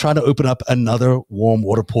 at trying to open up another warm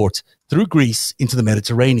water port through Greece into the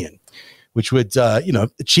Mediterranean, which would,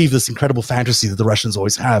 achieve this incredible fantasy that the Russians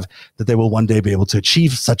always have, that they will one day be able to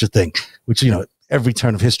achieve such a thing, which, every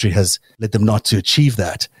turn of history has led them not to achieve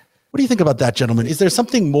that. What do you think about that, gentlemen? Is there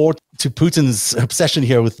something more to Putin's obsession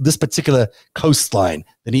here with this particular coastline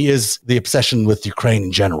than he is the obsession with Ukraine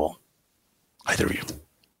in general? Either of you.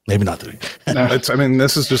 Maybe not.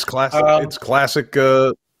 This is just classic. It's classic.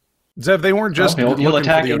 Zev, they weren't just he'll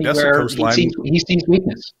attack for the Odessa anywhere coastline. he sees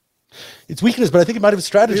weakness. It's weakness, but I think it might have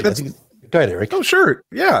strategy. Go ahead, Eric. Oh, sure.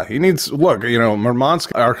 Yeah. He needs,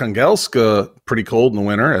 Murmansk, Arkhangelsk, pretty cold in the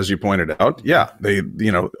winter, as you pointed out. Yeah. They,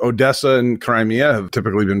 Odessa and Crimea have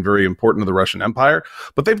typically been very important to the Russian Empire,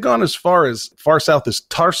 but they've gone as far south as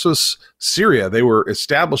Tarsus, Syria. They were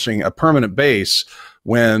establishing a permanent base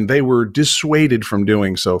when they were dissuaded from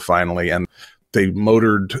doing so finally. And they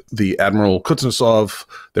motored the Admiral Kuznetsov,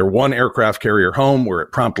 their one aircraft carrier, home, where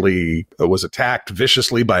it promptly was attacked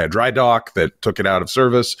viciously by a dry dock that took it out of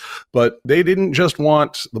service. But they didn't just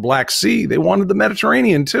want the Black Sea, they wanted the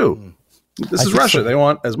Mediterranean too. This is Russia. So. They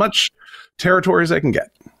want as much territory as they can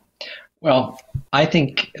get. Well, I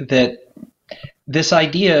think that this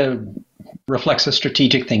idea reflects a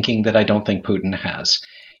strategic thinking that I don't think Putin has.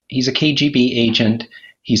 He's a KGB agent.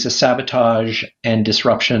 He's a sabotage and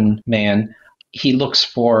disruption man. He looks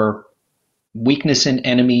for weakness in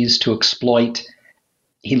enemies to exploit.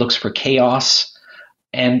 He looks for chaos,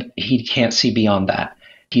 and he can't see beyond that.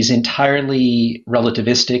 He's entirely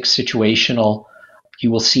relativistic, situational. He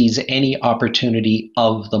will seize any opportunity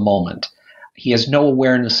of the moment. He has no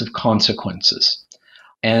awareness of consequences.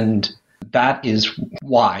 And that is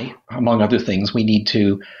why, among other things, we need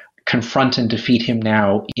to confront and defeat him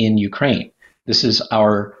now in Ukraine. This is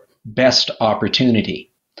our best opportunity.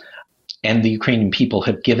 And the Ukrainian people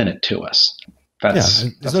have given it to us.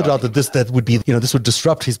 There's no doubt that this would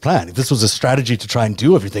disrupt his plan. If this was a strategy to try and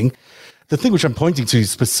do everything, the thing which I'm pointing to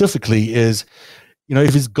specifically is,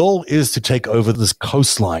 if his goal is to take over this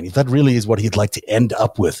coastline, if that really is what he'd like to end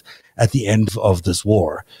up with at the end of this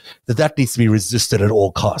war, that needs to be resisted at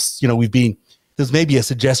all costs. We've been there's maybe a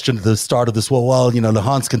suggestion at the start of this, well,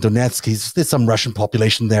 Luhansk and Donetsk, there's some Russian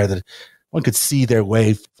population there that one could see their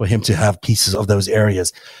way for him to have pieces of those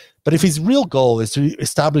areas. But if his real goal is to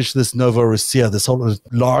establish this Novorossiya, this sort of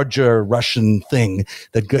larger Russian thing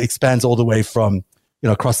that expands all the way from,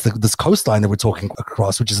 across this coastline that we're talking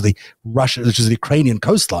across, which is the Ukrainian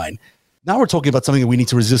coastline. Now we're talking about something that we need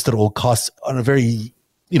to resist at all costs on a very,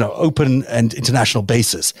 open and international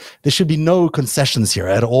basis. There should be no concessions here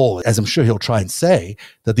at all, as I'm sure he'll try and say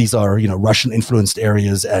that these are, Russian influenced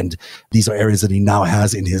areas, and these are areas that he now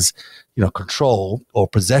has in his, control or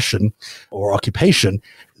possession or occupation,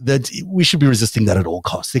 that we should be resisting that at all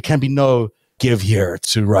costs. There can be no give here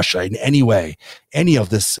to Russia in any way. Any of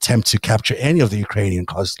this attempt to capture any of the Ukrainian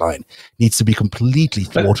coastline needs to be completely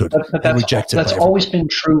thwarted and rejected. That's always been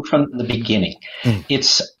true from the beginning.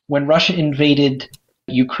 It's when Russia invaded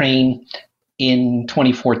Ukraine in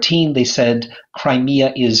 2014, they said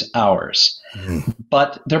Crimea is ours.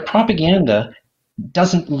 But their propaganda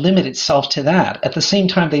doesn't limit itself to that. At the same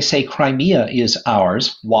time, they say Crimea is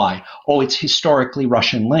ours. Why? Oh, it's historically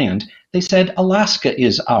Russian land. They said Alaska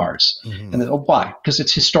is ours. And why? Because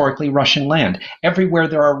it's historically Russian land. Everywhere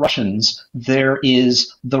there are Russians, there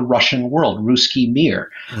is the Russian world, Ruski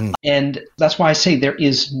Mir. And that's why I say there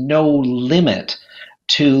is no limit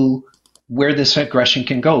to where this aggression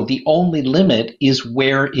can go. The only limit is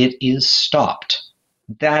where it is stopped.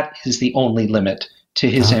 That is the only limit to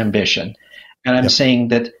his ambition. And I'm saying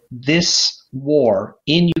that this war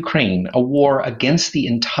in Ukraine, a war against the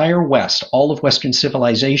entire West, all of Western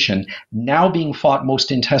civilization, now being fought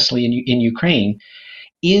most intensely in Ukraine,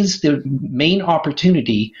 is the main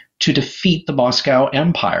opportunity to defeat the Moscow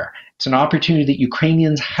Empire. It's an opportunity that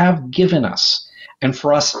Ukrainians have given us. And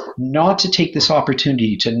for us not to take this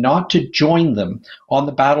opportunity, not to join them on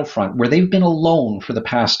the battlefront where they've been alone for the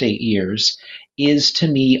past 8 years, is to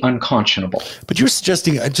me unconscionable. But you're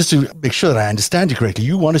suggesting, just to make sure that I understand you correctly,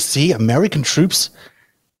 you want to see American troops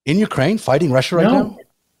in Ukraine fighting Russia right now?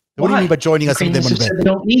 What do you mean by joining us in them on the battlefield? They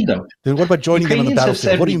don't need them. Then what about joining them on the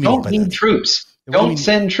battlefield? What do you mean by that? Don't need troops. Don't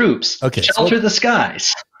send troops. Okay, shelter the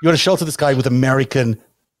skies. You want to shelter the sky with American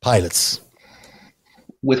pilots?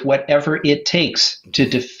 With whatever it takes to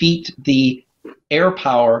defeat the air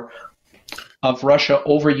power of Russia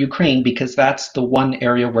over Ukraine, because that's the one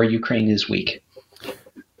area where Ukraine is weak.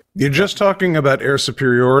 You're just talking about air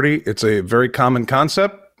superiority. It's a very common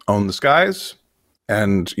concept. Own the skies.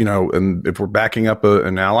 And, and if we're backing up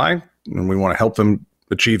an ally and we want to help them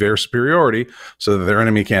achieve air superiority so that their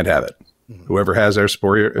enemy can't have it. Whoever has air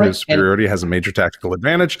superiority has a major tactical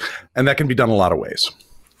advantage. And that can be done a lot of ways.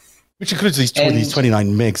 Which includes these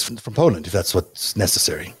 29 MiGs from Poland, if that's what's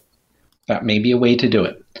necessary. That may be a way to do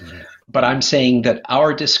it. But I'm saying that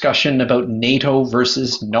our discussion about NATO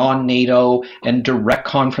versus non-NATO and direct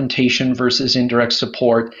confrontation versus indirect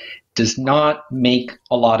support does not make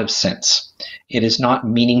a lot of sense. It is not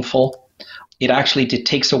meaningful. It actually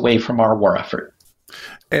takes away from our war effort.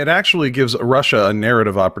 It actually gives Russia a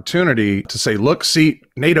narrative opportunity to say, look, see,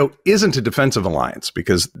 NATO isn't a defensive alliance,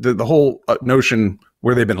 because the whole notion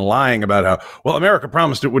where they've been lying about how, well, America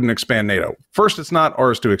promised it wouldn't expand NATO. First, it's not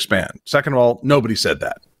ours to expand. Second of all, nobody said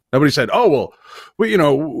that. Nobody said, oh, well, we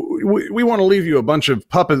want to leave you a bunch of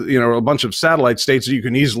puppets, a bunch of satellite states that you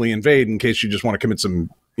can easily invade in case you just want to commit some,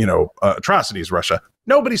 atrocities, Russia.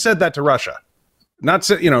 Nobody said that to Russia. Not,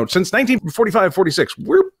 since 1945, 46,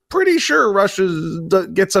 we're pretty sure Russia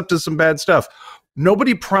gets up to some bad stuff.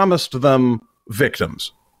 Nobody promised them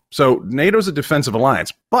victims. So NATO's a defensive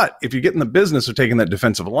alliance. But if you get in the business of taking that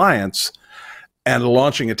defensive alliance and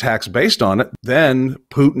launching attacks based on it, then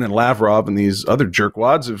Putin and Lavrov and these other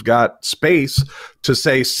jerkwads have got space to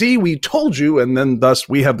say, see, we told you, and then thus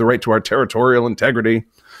we have the right to our territorial integrity.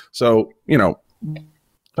 So,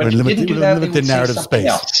 But you didn't do that, the narrative space.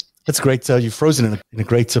 Else. That's great. You've frozen in a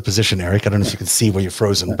great position, Eric. I don't know if you can see where you're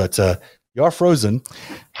frozen, but you are frozen.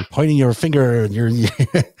 You're pointing your finger, and you're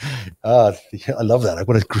I love that.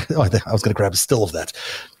 I was going to grab a still of that.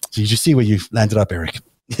 Did you see where you landed up, Eric?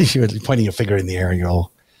 You're pointing your finger in the air. You're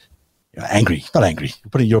all angry. Not angry.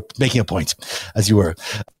 You're making a point, as you were.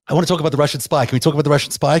 I want to talk about the Russian spy. Can we talk about the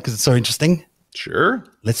Russian spy? Because it's so interesting. Sure.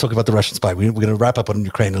 Let's talk about the Russian spy. We're going to wrap up on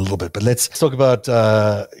Ukraine in a little bit, but let's talk about,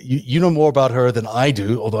 you know more about her than I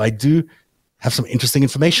do, although I do have some interesting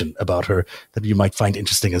information about her that you might find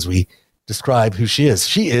interesting as we describe who she is.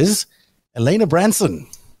 She is Elena Branson,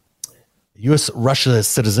 U.S.-Russia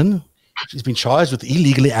citizen. She's been charged with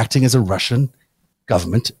illegally acting as a Russian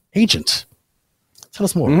government agent. Tell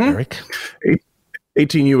us more, Eric.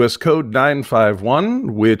 18 U.S. Code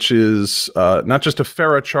 951, which is not just a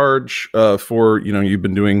FARA charge for, you've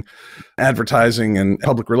been doing advertising and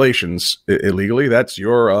public relations illegally. That's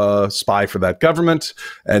your spy for that government,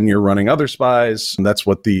 and you're running other spies. And that's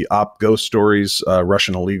what the Op Ghost Stories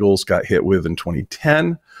Russian illegals got hit with in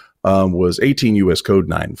 2010. Was 18 U.S. Code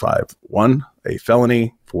 951, a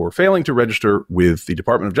felony for failing to register with the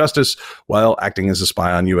Department of Justice while acting as a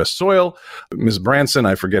spy on U.S. soil. Ms. Branson,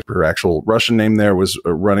 I forget her actual Russian name there, was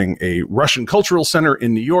running a Russian cultural center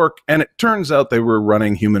in New York, and it turns out they were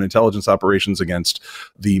running human intelligence operations against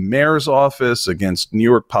the mayor's office, against New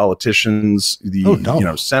York politicians,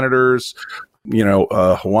 senators,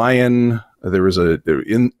 Hawaiian. There was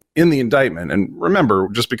in the indictment, and remember,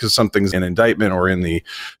 just because something's in indictment or in the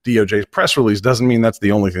DOJ's press release doesn't mean that's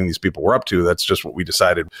the only thing these people were up to. That's just what we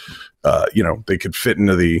decided, they could fit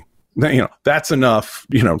into the, that's enough,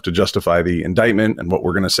 to justify the indictment and what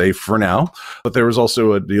we're going to say for now. But there was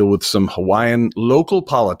also a deal with some Hawaiian local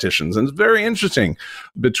politicians, and it's very interesting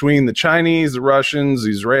between the Chinese, the Russians, the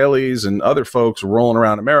Israelis, and other folks rolling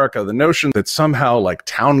around America, the notion that somehow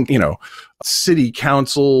like city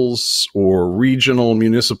councils or regional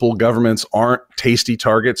municipal governments aren't tasty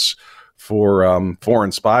targets for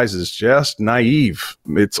foreign spies is just naive.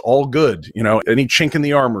 It's all good. Any chink in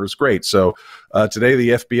the armor is great. So today, the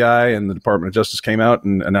FBI and the Department of Justice came out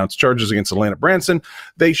and announced charges against Atlanta Branson.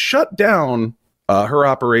 They shut down her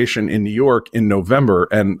operation in New York in November.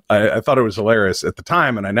 And I thought it was hilarious at the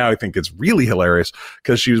time. And I think it's really hilarious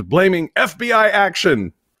because she was blaming FBI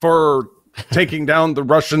action for taking down the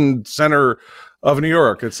Russian center of New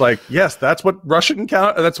York. It's like, yes, that's what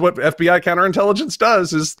that's what FBI counterintelligence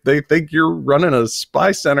does, is they think you're running a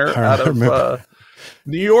spy center out of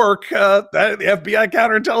New York. The FBI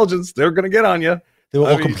counterintelligence, they're going to get on you. They were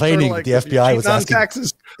all complaining. The FBI was asking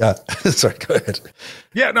taxes. Yeah, sorry, go ahead.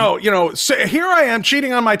 Yeah, no, say, here I am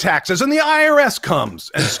cheating on my taxes, and the IRS comes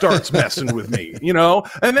and starts messing with me,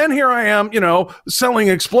 and then here I am, selling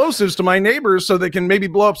explosives to my neighbors so they can maybe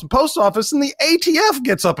blow up some post office, and the ATF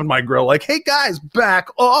gets up in my grill like, hey guys, back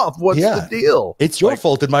off. What's the deal? It's your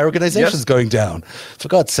fault that my organization's going down. For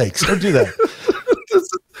God's sakes, don't do that.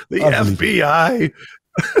 The FBI.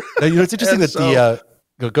 Now, it's interesting that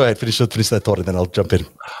Go ahead, finish that thought, and then I'll jump in.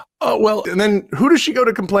 Oh, well, and then who does she go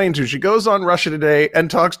to complain to? She goes on Russia Today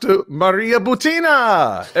and talks to Maria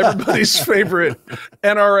Butina, everybody's favorite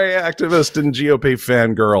NRA activist and GOP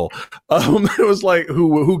fangirl. It was like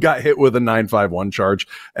who got hit with a 951 charge.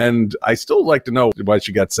 And I still like to know why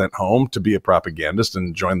she got sent home to be a propagandist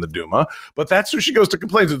and join the Duma. But that's who she goes to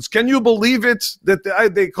complain to. Can you believe it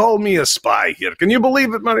that they call me a spy here? Can you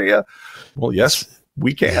believe it, Maria? Well, yes,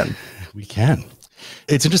 we can. We can.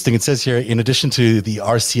 It's interesting. It says here, in addition to the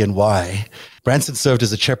RCNY, Branson served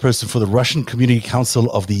as a chairperson for the Russian Community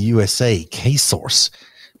Council of the USA, KSOURCE,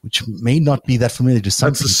 which may not be that familiar to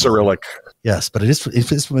some people. That's the Cyrillic. Yes, but it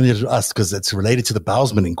is familiar to us because it's related to the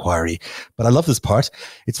Bausman inquiry. But I love this part.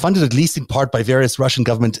 It's funded at least in part by various Russian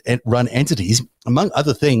government-run entities. Among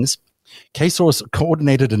other things, KSOURCE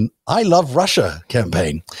coordinated an I Love Russia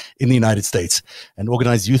campaign in the United States and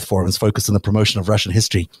organized youth forums focused on the promotion of Russian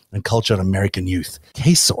history and culture and American youth.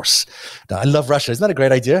 KSOURCE. Now, I Love Russia. Isn't that a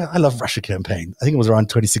great idea? I Love Russia campaign. I think it was around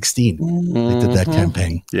 2016 they did that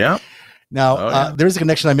campaign. Yeah. Now, there is a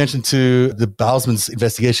connection I mentioned to the Bausman's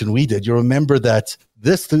investigation we did. You remember that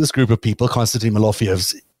this group of people, Konstantin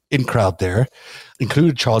Malofiev's in crowd there,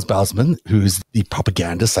 included Charles Bausman, who's the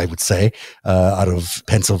propagandist, I would say, out of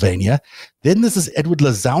Pennsylvania. Then this is Edward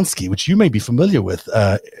Lazansky, which you may be familiar with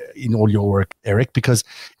in all your work, Eric, because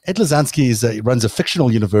Ed Lazansky runs a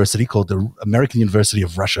fictional university called the American University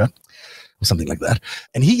of Russia, or something like that.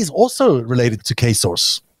 And he is also related to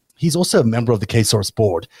KSOURCE. He's also a member of the KSOURCE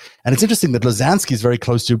board. And it's interesting that Lazansky is very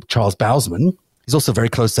close to Charles Bausman. He's also very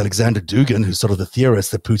close to Alexander Dugin, who's sort of the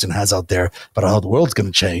theorist that Putin has out there about how the world's going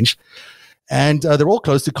to change. And they're all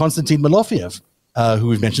close to Konstantin Malofeev, who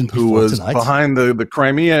we've mentioned before, who was tonight. Behind the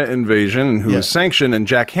Crimea invasion, who was sanctioned. And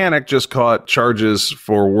Jack Hannock just caught charges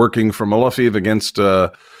for working for Malofeev against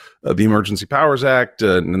the Emergency Powers Act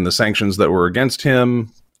and the sanctions that were against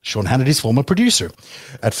him. Sean Hannity's former producer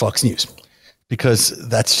at Fox News, because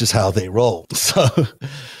that's just how they roll. So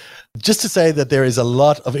just to say that there is a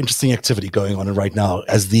lot of interesting activity going on right now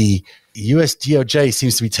as the US DOJ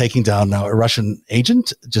seems to be taking down now a Russian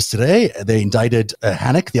agent. Just today, they indicted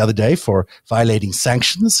Hannock the other day for violating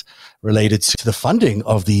sanctions related to the funding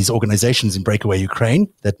of these organizations in breakaway Ukraine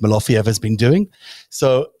that Malofeev has been doing.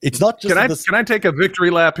 So it's not just... Can I take a victory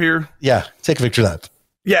lap here? Yeah, take a victory lap.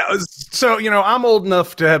 Yeah, so, I'm old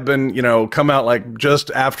enough to have been, come out like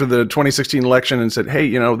just after the 2016 election and said, hey,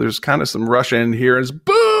 there's kind of some Russia in here. And it's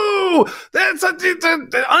boom! no, it's an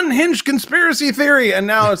unhinged conspiracy theory. And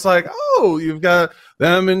now it's like, oh, you've got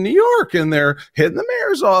them in New York and they're hitting the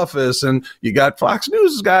mayor's office, and you got Fox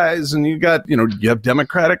News guys, and you have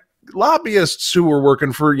Democratic lobbyists who were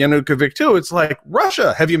working for Yanukovych too. It's like,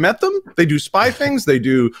 Russia, have you met them? They do spy things, they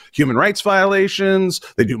do human rights violations,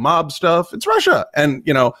 they do mob stuff. It's Russia. And,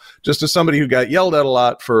 just as somebody who got yelled at a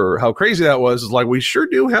lot for how crazy that was, is like, we sure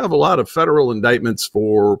do have a lot of federal indictments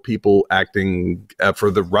for people acting for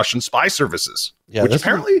the Russian spy services, which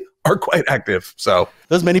apparently are quite active. So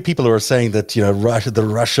there's many people who are saying that, the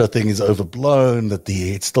Russia thing is overblown, that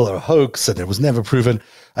it's still a hoax and it was never proven.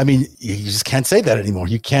 I mean, you just can't say that anymore.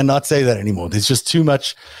 You cannot say that anymore. There's just too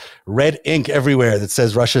much red ink everywhere that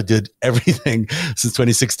says Russia did everything since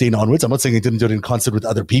 2016 onwards. I'm not saying it didn't do it in concert with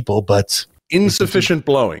other people, but insufficient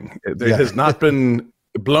blowing. It has not been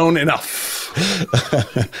blown enough.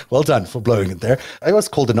 Well done for blowing it there. I was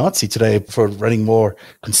called a Nazi today for running more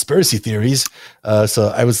conspiracy theories.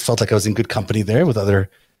 So I felt like I was in good company there with other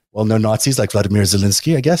well-known Nazis like Vladimir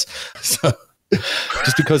Zelensky, I guess. So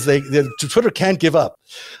just because Twitter can't give up.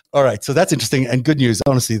 All right. So that's interesting and good news.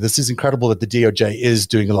 Honestly, this is incredible that the DOJ is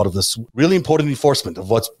doing a lot of this really important enforcement of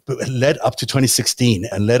what's led up to 2016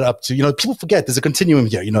 and led up to, people forget there's a continuum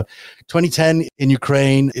here. 2010 in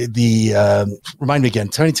Ukraine, remind me again,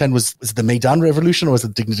 2010 was it the Maidan Revolution or was it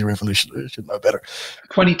the Dignity Revolution? I should know better.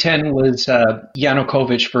 2010 was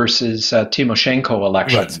Yanukovych versus Timoshenko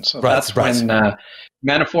election. Right, so that's when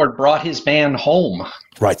Manafort brought his man home.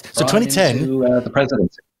 Right. So 2010 the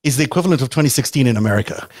presidency is the equivalent of 2016 in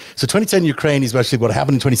America. So 2010 Ukraine is actually what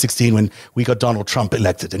happened in 2016 when we got Donald Trump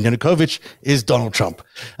elected, and Yanukovych is Donald Trump.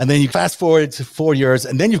 And then you fast forward to 4 years,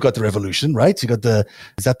 and then you've got the revolution, right? You got the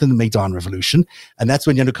Maidan Revolution, and that's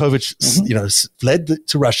when Yanukovych, fled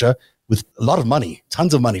to Russia with a lot of money,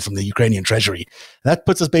 tons of money from the Ukrainian treasury. That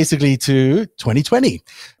puts us basically to 2020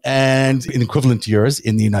 and in equivalent years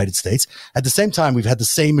in the United States. At the same time, we've had the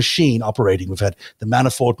same machine operating. We've had the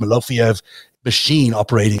Manafort, Malofeyev machine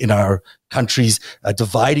operating in our countries,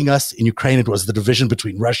 dividing us. In Ukraine, it was the division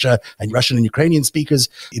between Russia and Russian and Ukrainian speakers.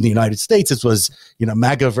 In the United States, it was,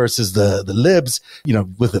 MAGA versus the libs,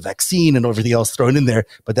 with the vaccine and everything else thrown in there.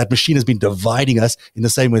 But that machine has been dividing us in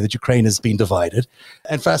the same way that Ukraine has been divided.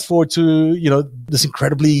 And fast forward to, this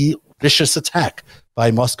incredibly vicious attack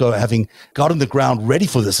by Moscow, having gotten the ground ready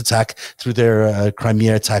for this attack through their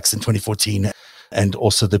Crimea attacks in 2014. And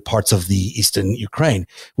also the parts of the eastern Ukraine,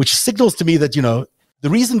 which signals to me that, the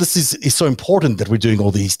reason this is so important that we're doing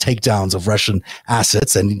all these takedowns of Russian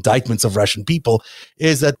assets and indictments of Russian people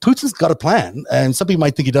is that Putin's got a plan. And some people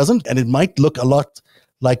might think he doesn't. And it might look a lot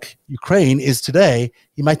like Ukraine is today.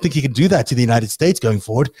 He might think he can do that to the United States going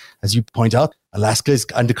forward. As you point out, Alaska is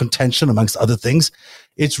under contention, amongst other things.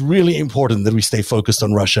 It's really important that we stay focused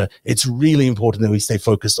on Russia. It's really important that we stay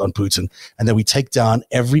focused on Putin and that we take down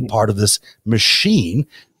every part of this machine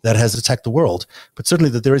that has attacked the world. But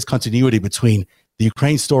certainly that there is continuity between the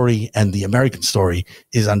Ukraine story and the American story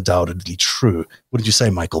is undoubtedly true. What did you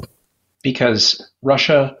say, Michael? Because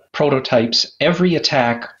Russia prototypes every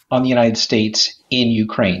attack on the United States in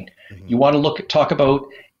Ukraine. Mm-hmm. You want to talk about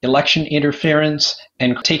election interference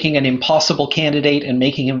and taking an impossible candidate and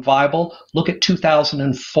making him viable? Look at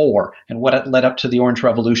 2004 and what it led up to the Orange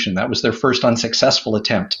Revolution. That was their first unsuccessful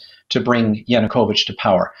attempt to bring Yanukovych to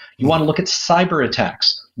power. You want to look at cyber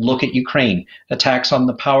attacks. Look at Ukraine, attacks on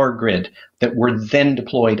the power grid that were then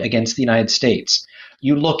deployed against the United States.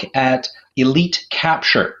 You look at elite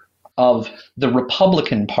capture of the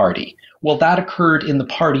Republican Party. Well, that occurred in the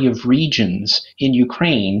Party of Regions in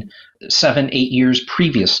Ukraine 7-8 years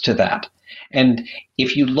previous to that. And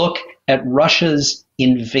if you look at Russia's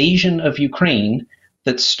invasion of Ukraine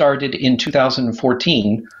that started in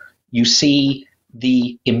 2014, you see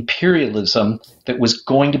the imperialism that was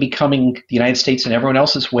going to be coming the United States and everyone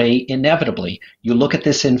else's way inevitably. You look at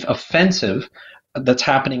this offensive that's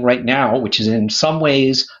happening right now, which is in some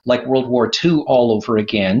ways like World War II all over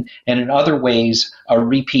again, and in other ways a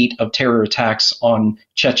repeat of terror attacks on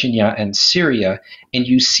Chechnya and Syria, and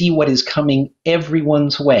you see what is coming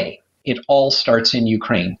everyone's way. It all starts in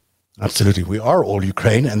Ukraine. Absolutely. We are all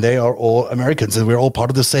Ukraine and they are all Americans, and we're all part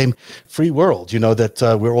of the same free world,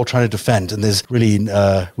 that we're all trying to defend. And there's really,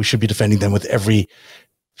 we should be defending them with every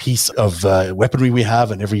piece of weaponry we have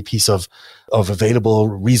and every piece of available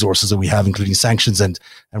resources that we have, including sanctions and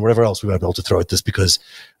whatever else we might be able to throw at this, because,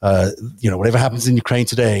 whatever happens in Ukraine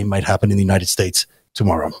today might happen in the United States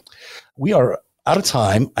tomorrow. We are out of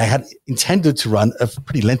time. I had intended to run a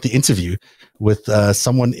pretty lengthy interview with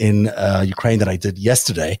someone in Ukraine that I did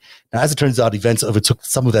yesterday. Now, as it turns out, events overtook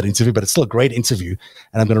some of that interview, but it's still a great interview.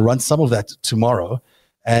 And I'm going to run some of that tomorrow.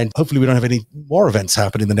 And hopefully we don't have any more events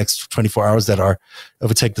happen in the next 24 hours that are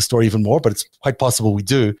overtake the story even more, but it's quite possible we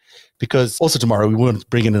do, because also tomorrow we want to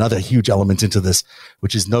bring in another huge element into this,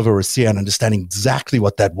 which is Novorossiya and understanding exactly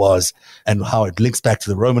what that was and how it links back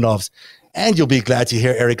to the Romanovs. And you'll be glad to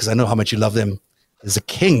hear, Eric, because I know how much you love them. There's a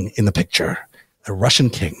king in the picture, a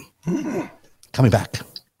Russian king coming back.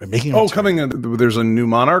 We're making there's a new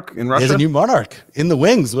monarch in Russia? There's a new monarch in the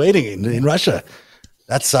wings waiting in Russia.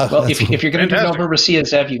 That's well, if you're going to do Novorossiya,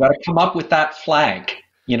 Zev, you got to come up with that flag.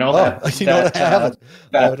 You know, I have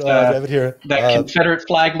it here. That Confederate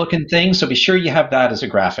flag looking thing. So be sure you have that as a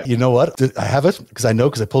graphic. You know what? I have it because I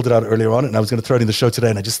pulled it out earlier on and I was going to throw it in the show today.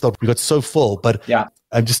 And I just thought we got so full, but yeah,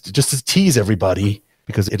 I'm just to tease everybody,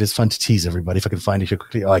 because it is fun to tease everybody. If I can find it here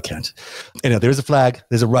quickly. Oh, I can't. Anyway, there's a flag.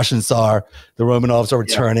 There's a Russian Tsar. The Romanovs are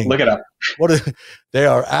returning. Look it up. They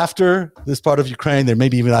are after this part of Ukraine. They're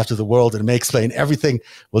maybe even after the world, and it may explain everything.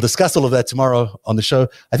 We'll discuss all of that tomorrow on the show.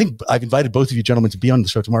 I think I've invited both of you gentlemen to be on the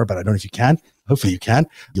show tomorrow, but I don't know if you can. Hopefully you can.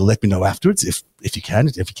 You'll let me know afterwards if you can.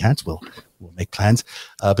 If you can't, we'll make plans.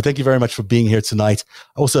 But thank you very much for being here tonight.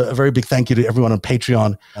 Also, a very big thank you to everyone on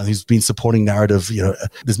Patreon who's been supporting Narrative.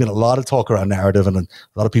 There's been a lot of talk around Narrative and a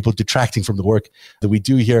lot of people detracting from the work that we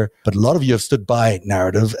do here. But a lot of you have stood by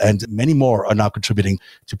Narrative, and many more are now contributing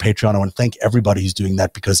to Patreon. I want to thank everybody who's doing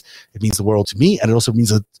that, because it means the world to me, and it also means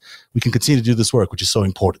that we can continue to do this work, which is so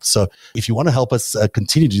important. So if you want to help us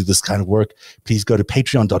continue to do this kind of work, please go to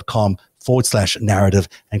patreon.com/narrative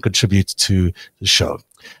and contribute to the show.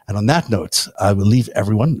 And on that note, I will leave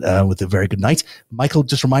everyone with a very good night. Michael,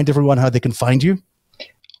 just remind everyone how they can find you.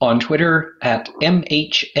 On Twitter at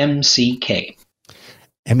MHMCK.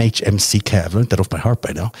 MHMCK. I've learned that off by heart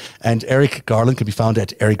by now. And Eric Garland can be found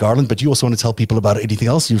at Eric Garland. But you also want to tell people about anything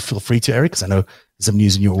else, you feel free to, Eric, because I know there's some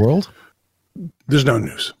news in your world. There's no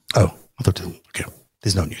news. Oh, I thought, okay.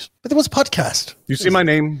 There's no news. But there was a podcast. You see my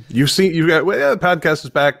name. The podcast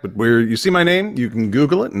is back, but you see my name, you can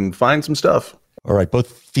Google it and find some stuff. All right.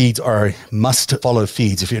 Both feeds are must-follow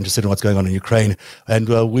feeds if you're interested in what's going on in Ukraine. And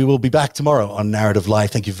we will be back tomorrow on Narrative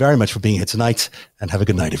Live. Thank you very much for being here tonight, and have a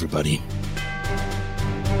good night, everybody.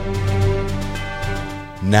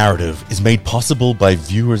 Narrative is made possible by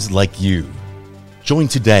viewers like you. Join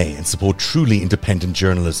today and support truly independent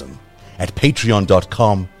journalism at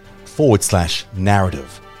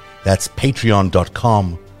patreon.com/narrative. That's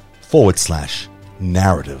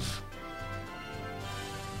patreon.com/narrative.